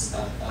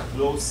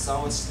low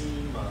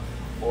self-esteem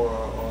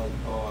or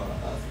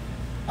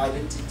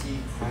identity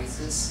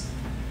crisis.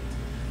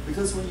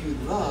 Because when you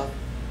love,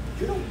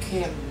 you don't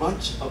care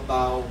much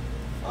about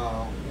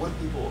what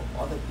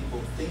other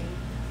people think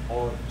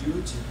or do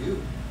to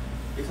you.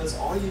 Because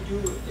all you do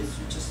is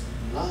you just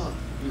love.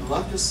 You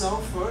love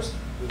yourself first.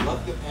 You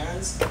love your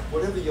parents.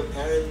 Whatever your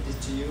parent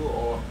did to you,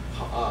 or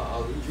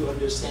you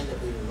understand that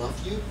they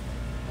love you,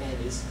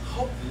 and it's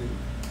help you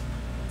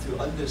to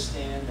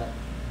understand that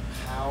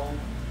how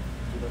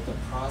the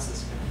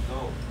process can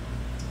go.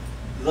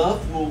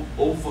 Love will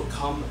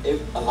overcome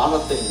a lot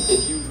of things.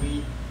 If you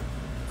read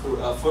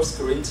 1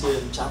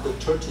 Corinthians chapter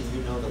 13,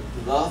 you know that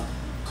love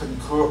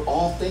conquers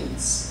all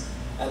things.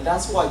 And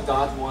that's why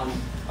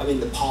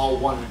Paul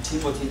wanted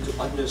Timothy to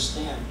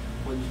understand.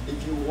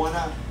 If you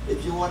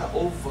wanna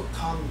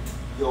overcome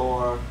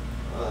your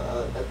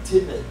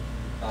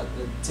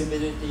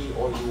timidity,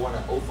 or you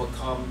wanna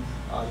overcome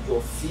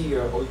your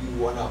fear, or you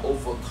wanna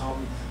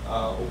overcome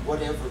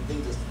whatever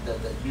thing that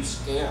you're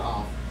scared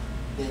of,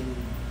 then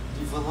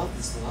develop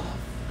this love.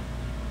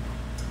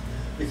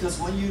 Because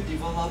when you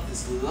develop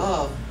this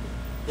love,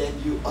 then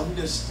you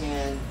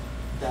understand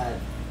that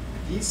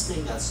these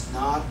things are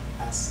not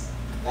as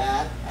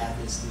bad as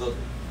it's look.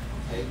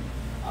 Okay,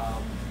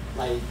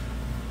 like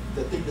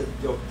the thing that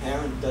your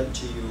parent done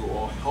to you,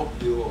 or help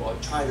you, or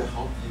try to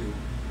help you,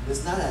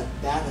 is not as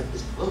bad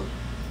as it look.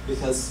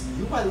 Because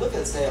you might look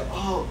and say,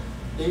 oh,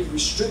 they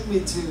restrict me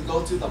to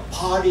go to the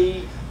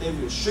party, they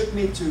restrict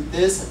me to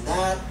this and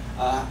that.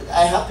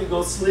 I have to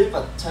go sleep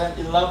at 10,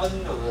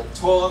 11, or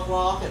 12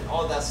 o'clock and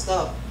all that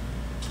stuff.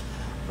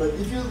 But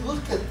if you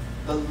look at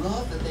the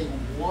love that they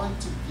want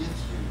to give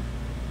you,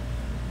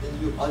 then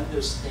you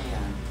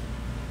understand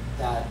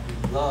that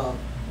love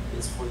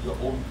is for your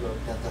own good,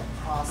 that the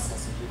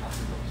process that you have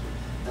to go through,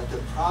 that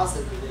the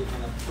process that they're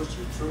going to push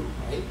you through,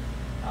 right?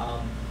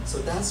 So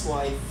that's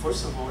why,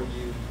 first of all,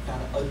 you got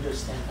to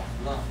understand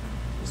that love.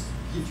 Just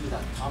give you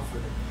that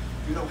confidence.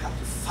 You don't have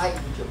to fight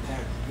with your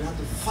parent. You have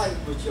to fight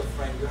with your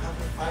friend. You have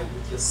to fight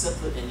with your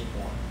sibling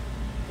anymore.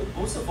 But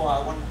most of all,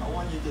 I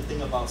want you to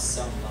think about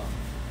self-love.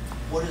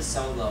 What is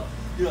self-love?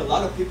 A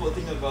lot of people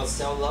think about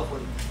self-love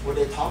when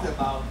they talk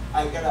about,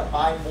 I gotta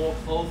buy more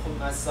clothes for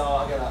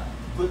myself, I gotta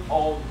put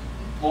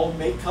more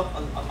makeup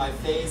on my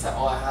face,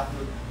 or I have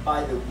to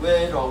buy the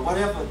wig or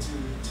whatever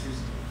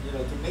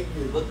to make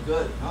me look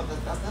good. No,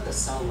 that's not the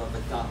self-love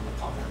that God was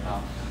talking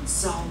about.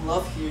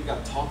 Self-love here,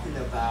 God talking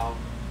about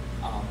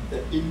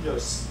the inner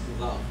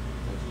love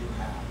that you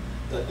have,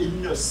 the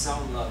inner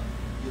self-love,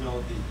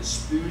 the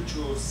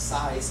spiritual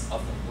side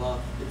of the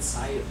love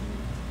inside of you,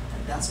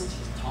 and that's what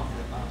He's talking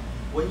about.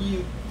 When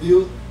you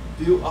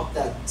build up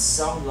that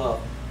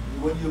self-love,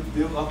 when you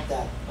build up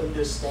that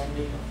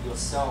understanding of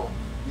yourself,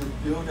 you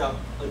build up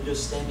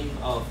understanding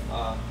of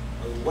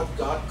what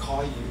God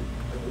called you,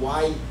 and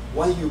why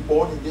you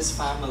born in this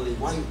family,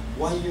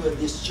 why you in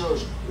this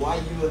church, why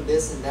you in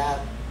this and that,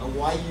 and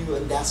why you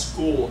in that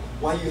school,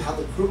 why you have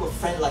a group of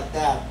friends like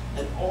that,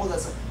 and all that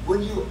stuff.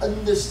 When you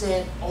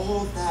understand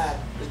all that,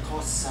 it's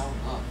called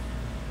self-love.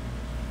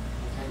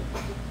 Okay?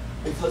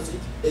 Because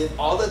if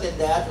other than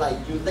that, like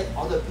you let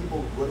other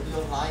people run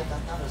your life,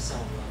 that's not a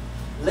self-love.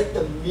 Let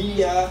the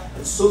media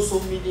and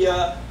social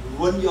media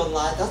run your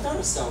life, that's not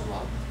a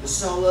self-love. The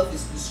self-love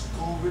is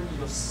discovering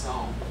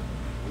yourself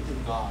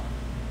within God.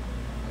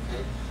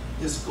 Okay?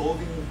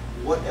 Discovering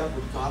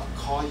whatever God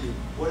called you,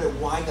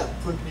 why God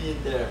put me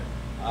in there,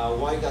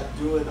 why God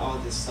doing all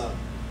this stuff.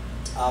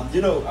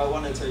 You know, I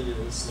want to tell you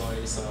a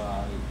story so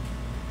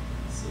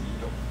you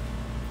don't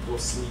go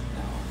sleep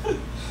now.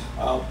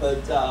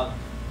 But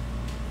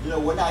you know,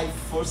 when I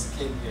first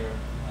came here,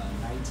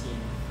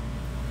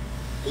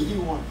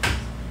 1981,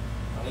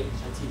 right?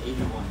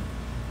 1981,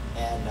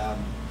 and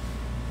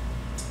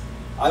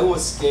I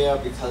was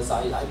scared because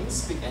I didn't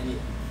speak any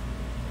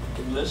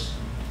English,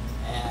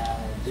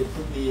 and they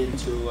put me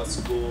into a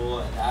school,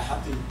 and I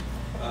had to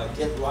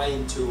get right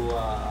into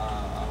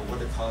what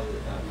they call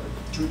it,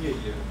 junior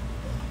year,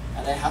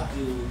 and I had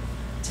to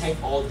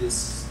take all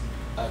these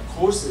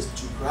courses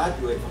to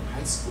graduate from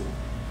high school,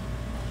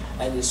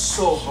 and it's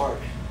so hard.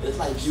 It's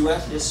like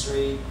U.S.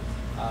 history,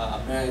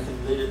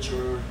 American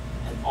literature,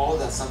 and all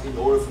that stuff in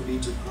order for me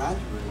to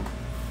graduate.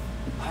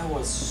 I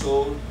was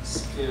so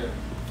scared.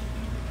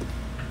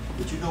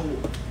 But you know,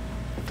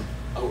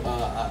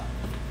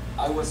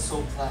 I was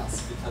so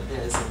blessed because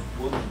there is a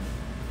woman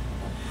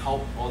that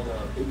helped all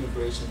the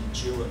immigration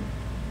children.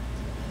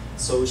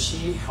 So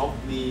she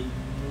helped me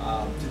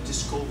to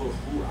discover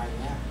who I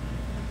am.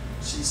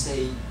 She said,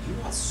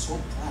 "You are so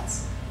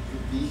blessed. You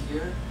be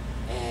here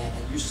and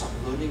you start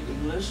learning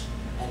English,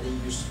 and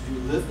then you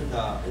live in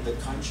the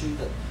country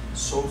that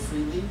so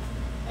freely,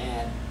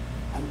 and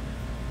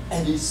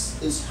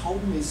it's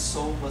helped me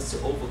so much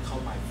to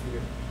overcome my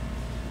fear.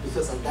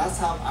 Because at that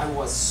time I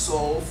was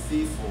so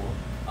fearful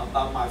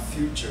about my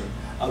future,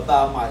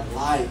 about my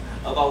life,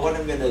 about what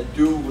I'm gonna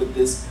do with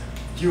this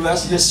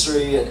U.S.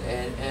 history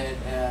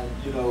and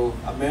you know,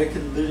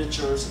 American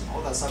literatures and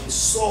all that stuff. It's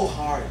so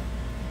hard.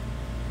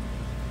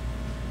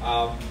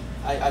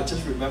 I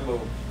just remember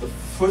the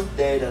first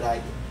day that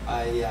I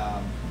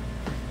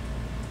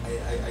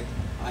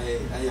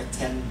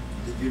attend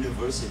the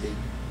university,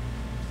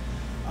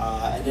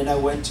 and then I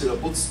went to the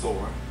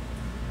bookstore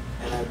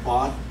and I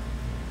bought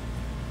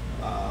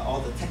all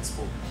the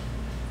textbook.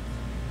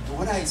 And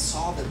when I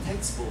saw the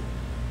textbook,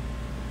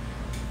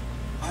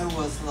 I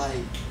was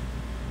like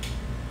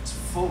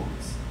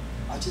froze.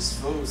 I just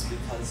froze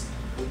because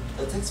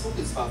the textbook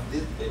is about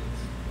this big,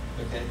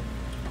 okay?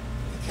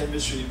 The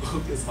chemistry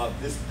book is about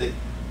this thick.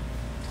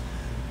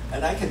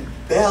 And I can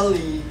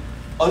barely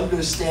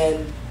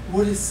understand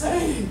what it's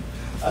saying.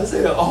 I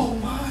said, oh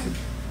my.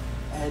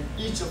 And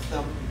each of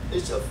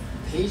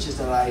pages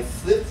that I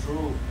flip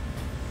through,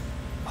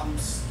 I'm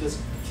just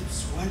keep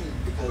sweating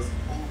because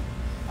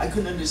I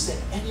couldn't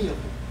understand any of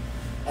it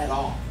at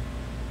all.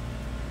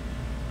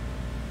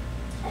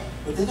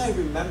 But then I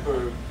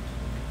remember,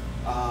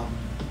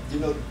 you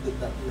know,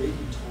 that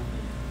lady told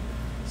me,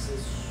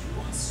 says, you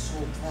are so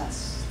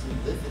blessed to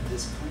live in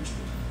this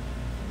country.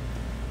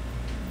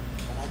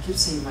 And I keep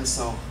saying to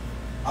myself,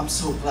 I'm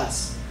so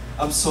blessed.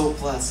 I'm so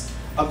blessed.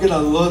 I'm going to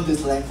learn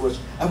this language.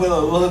 I'm going to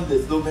learn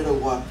this no matter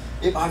what.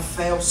 If I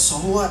fail, so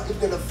what? If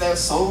I'm going to fail,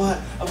 so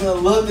what? I'm going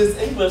to learn this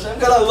English. I'm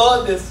going to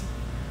learn this.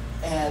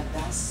 And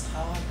that's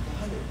how I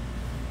got it.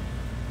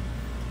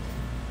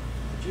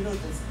 But you know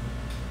this,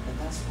 and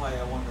that's why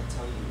I want to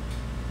tell you,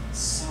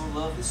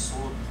 self-love is so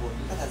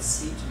important. You got to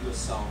say to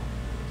yourself,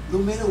 no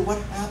matter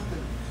what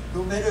happened,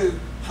 no matter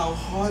how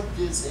hard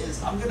this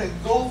is, I'm going to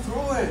go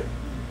through it.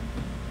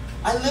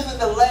 I live in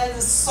the land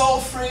that's so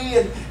free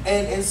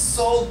and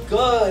so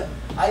good.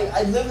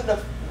 I live in a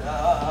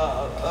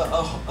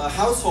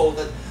household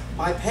that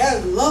my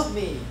parents love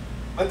me.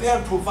 My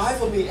parents provide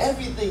for me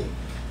everything.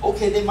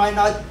 Okay, they might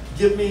not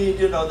give me,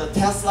 you know, the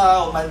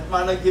Tesla, or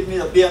might not give me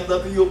the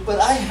BMW, but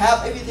I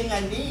have everything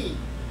I need.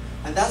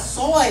 And that's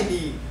all I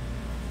need.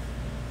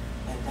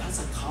 And that's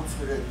a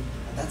confidence,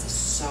 and that's a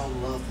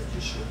self-love that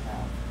you should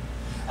have.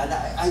 And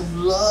I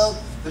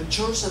love the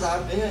church that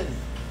I'm in.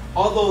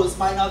 Although it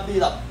might not be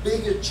the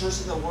biggest church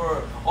in the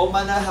world, or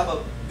might not have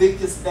a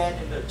biggest band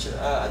in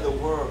the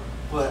world,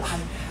 but I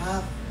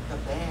have the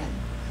band.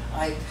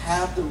 I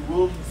have the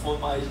room for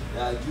my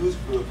youth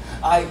group.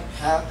 I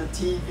have the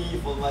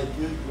TV for my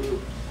youth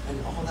group,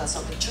 and all that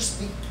stuff. And just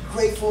be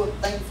grateful and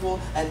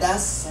thankful, and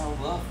that's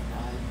self-love,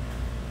 right?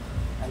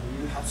 And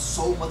you have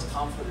so much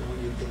confidence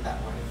when you think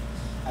that way.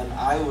 And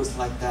I was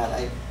like that.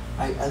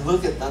 I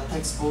look at that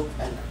textbook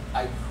and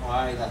I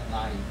cry that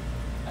night.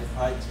 I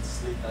tried to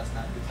sleep last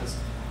night because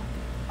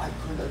I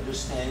couldn't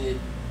understand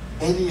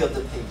any of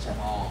the page at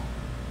all.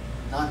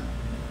 None.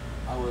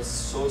 I was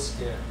so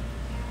scared.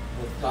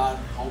 But God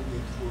helped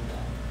me through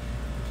that.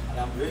 And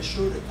I'm very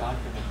sure that God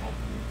can help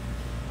you.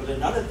 But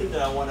another thing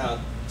that I want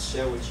to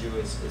share with you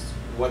is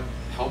what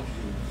help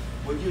you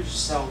when you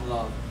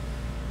self-love.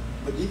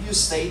 But if you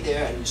stay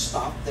there and you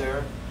stop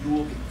there, you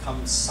will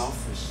become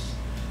selfish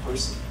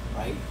person,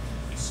 right?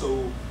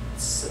 So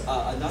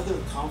another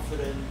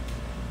confident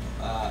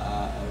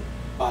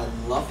by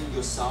loving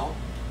yourself,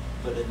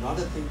 but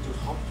another thing to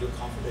help your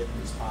confidence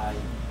is by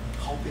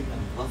helping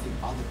and loving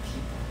other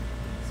people.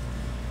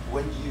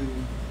 When you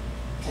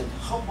can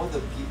help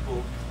other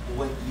people,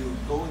 when you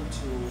go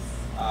into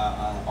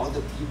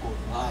other people's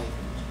life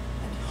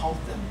and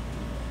help them,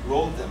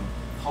 grow them,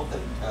 help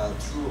them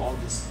through all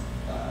this,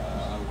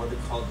 what they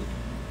call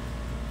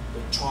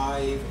the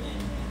tribe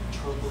and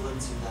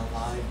turbulence in their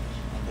life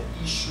and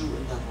the issue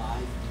in their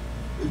life,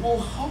 it will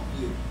help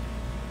you.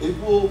 It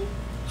will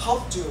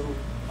help to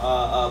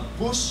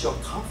boost your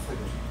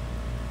confidence.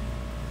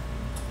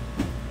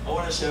 I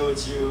want to share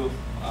with you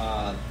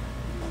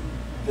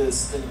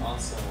this thing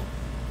also.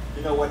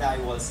 You know, when I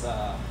was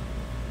an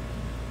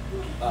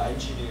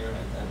engineer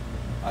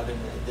at the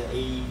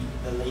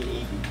late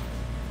 80s,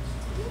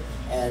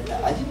 and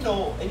I didn't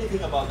know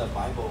anything about the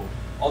Bible,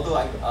 although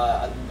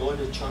I've been going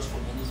to church for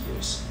many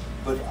years,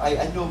 but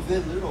I know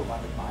very little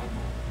about the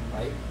Bible,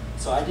 right?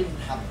 So I didn't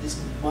have this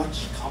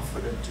much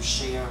confidence to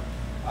share,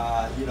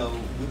 you know,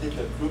 within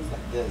the group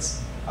like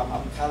this. I'm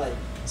kind of like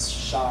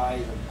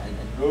shy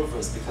and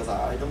nervous because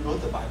I don't know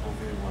the Bible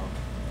very well.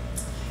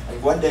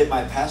 And one day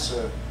my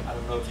pastor, I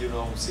don't know if you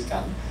know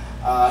Sikan,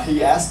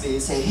 he asked me, he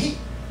said, hey,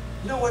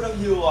 you know, why don't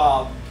you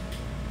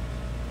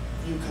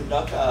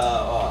conduct,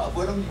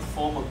 why don't you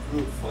form a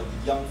group for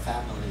the young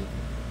family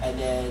and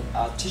then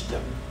teach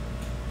them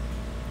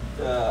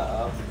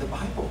the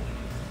Bible.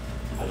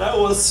 And I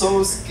was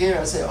so scared.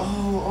 I said,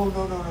 oh,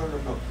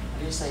 no.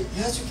 And he said,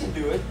 yes, you can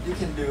do it. You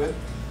can do it.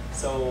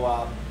 So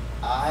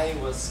I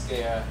was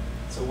scared.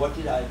 So what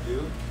did I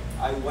do?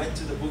 I went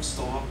to the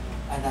bookstore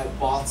and I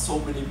bought so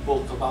many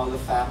books about the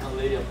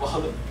family,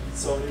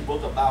 so many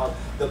books about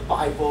the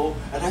Bible,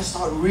 and I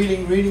started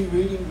reading, and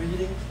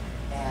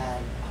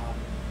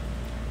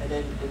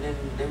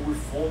then we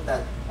formed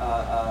that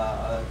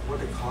what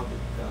they call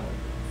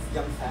it,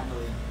 young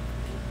family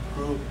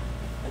group,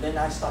 and then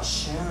I start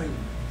sharing,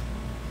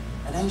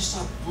 and I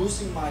start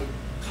boosting my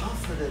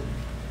confidence.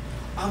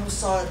 I'm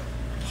start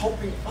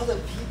helping other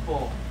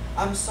people.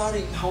 I'm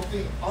starting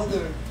helping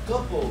other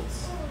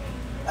couples,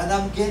 and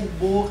I'm getting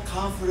more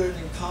confident,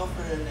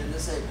 and I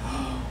say,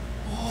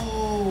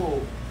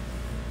 oh,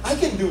 I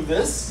can do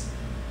this.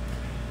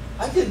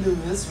 I can do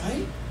this,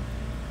 right?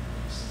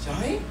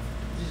 Right?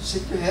 You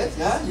shake your head,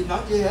 yeah? You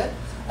nod your head,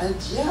 and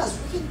yes,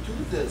 we can do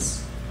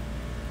this.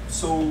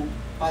 So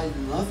by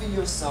loving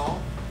yourself,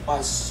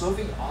 by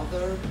serving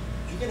others,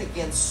 you're gonna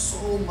get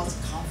so much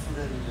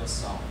confidence in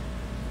yourself.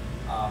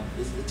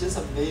 It's just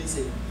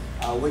amazing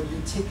when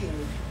you're taking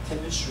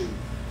chemistry.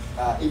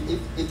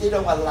 If they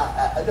don't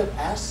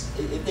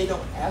if they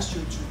don't ask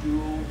you to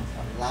do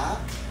a lab,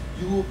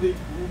 you will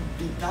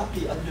not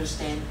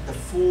understand the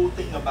full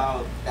thing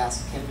about that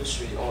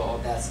chemistry or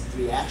that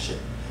reaction.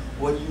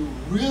 When you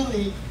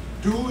really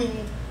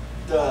doing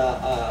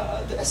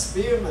the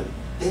experiment,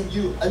 then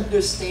you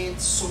understand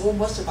so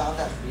much about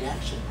that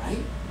reaction,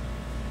 right?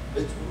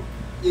 But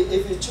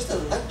if it's just a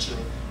lecture,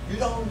 you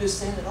don't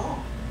understand at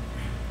all,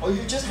 or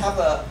you just have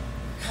a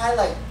kind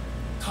of like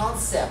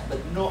concept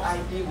but no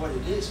idea what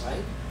it is,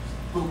 right?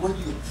 But when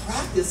you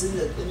practice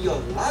in your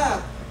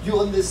lab, you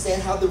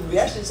understand how the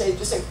reaction is. You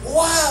just say,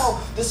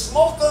 wow, the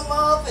smoke come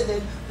up and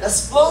then the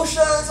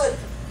explosions, and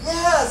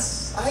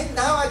yes,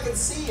 now I can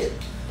see it.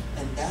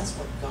 And that's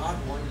what God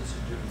wants you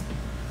to do.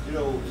 You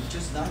know, it's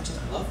just not just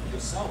love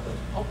yourself, but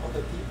help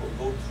other people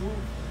go through,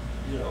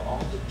 you know, all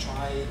the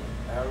trials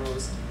and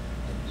errors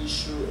and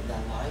issue in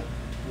their life.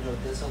 You know,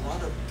 there's a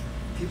lot of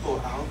people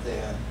out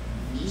there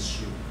need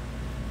you,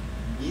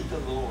 need the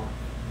Lord,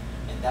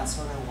 and that's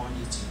what I want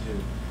you to do.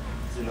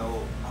 You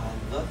know,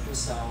 love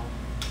yourself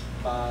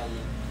by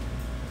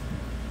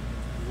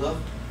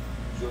love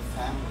your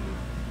family,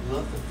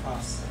 love the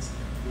process,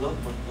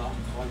 love what God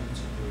called you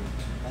to do,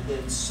 and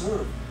then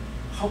serve,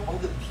 help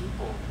other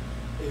people.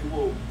 It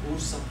will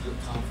boost up your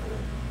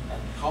confidence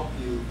and help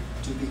you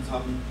to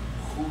become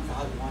who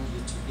God wants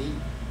you to be,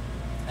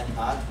 and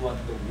not what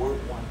the world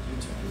wants you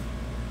to be.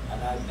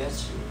 And I bet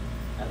you,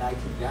 and I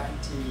can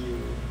guarantee you,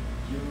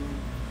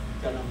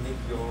 you're gonna make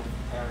your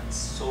parents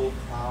so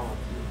proud of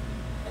you,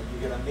 and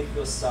you're gonna make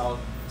yourself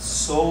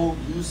so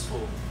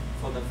useful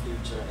for the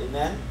future.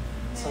 Amen?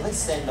 So let's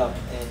stand up,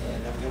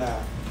 and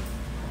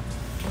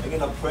I'm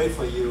gonna pray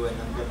for you, and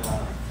I'm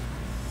gonna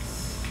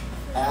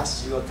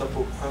ask you a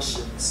couple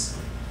questions.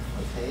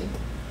 Okay?